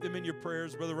Rivers, keep them in your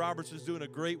prayers. Brother Roberts is doing a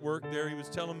great work there. He was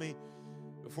telling me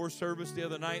before service the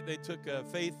other night, they took a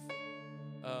faith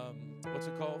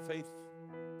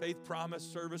promise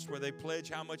service where they pledge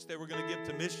how much they were going to give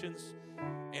to missions.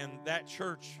 And that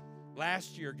church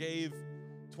last year gave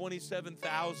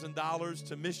 $27,000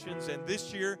 to missions, and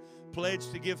this year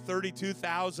pledged to give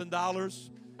 $32,000.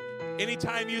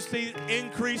 Anytime you see an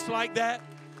increase like that,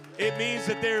 it means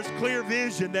that there's clear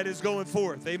vision that is going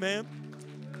forth. Amen.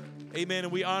 Amen.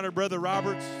 And we honor Brother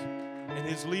Roberts and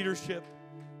his leadership.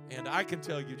 And I can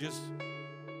tell you, just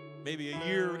maybe a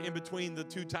year in between the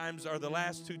two times, or the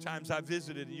last two times I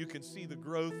visited, and you can see the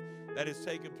growth that has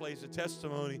taken place, a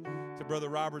testimony to Brother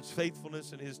Roberts'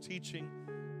 faithfulness and his teaching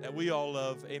that we all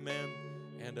love. Amen.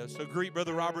 And so greet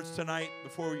Brother Roberts tonight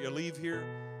before you leave here.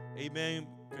 Amen.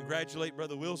 Congratulate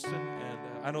Brother Wilson. And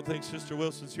I don't think Sister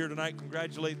Wilson's here tonight.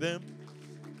 Congratulate them.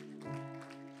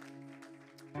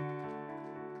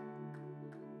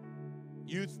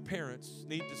 Youth parents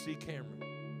need to see Cameron.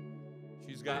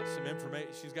 She's got some information.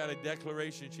 She's got a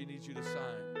declaration she needs you to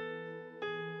sign.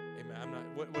 Amen. I'm not,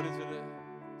 what is it?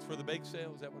 It's for the bake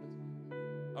sale? Is that what it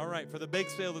is? All right, for the bake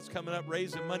sale that's coming up,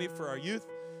 raising money for our youth.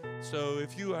 So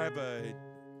if you have a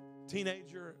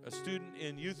teenager, a student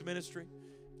in youth ministry,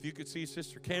 if you could see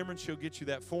Sister Cameron, she'll get you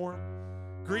that form.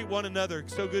 Greet one another.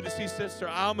 So good to see Sister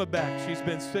Alma back. She's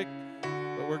been sick,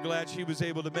 but we're glad she was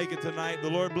able to make it tonight. The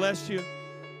Lord bless you.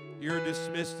 You're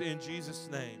dismissed in Jesus'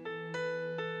 name.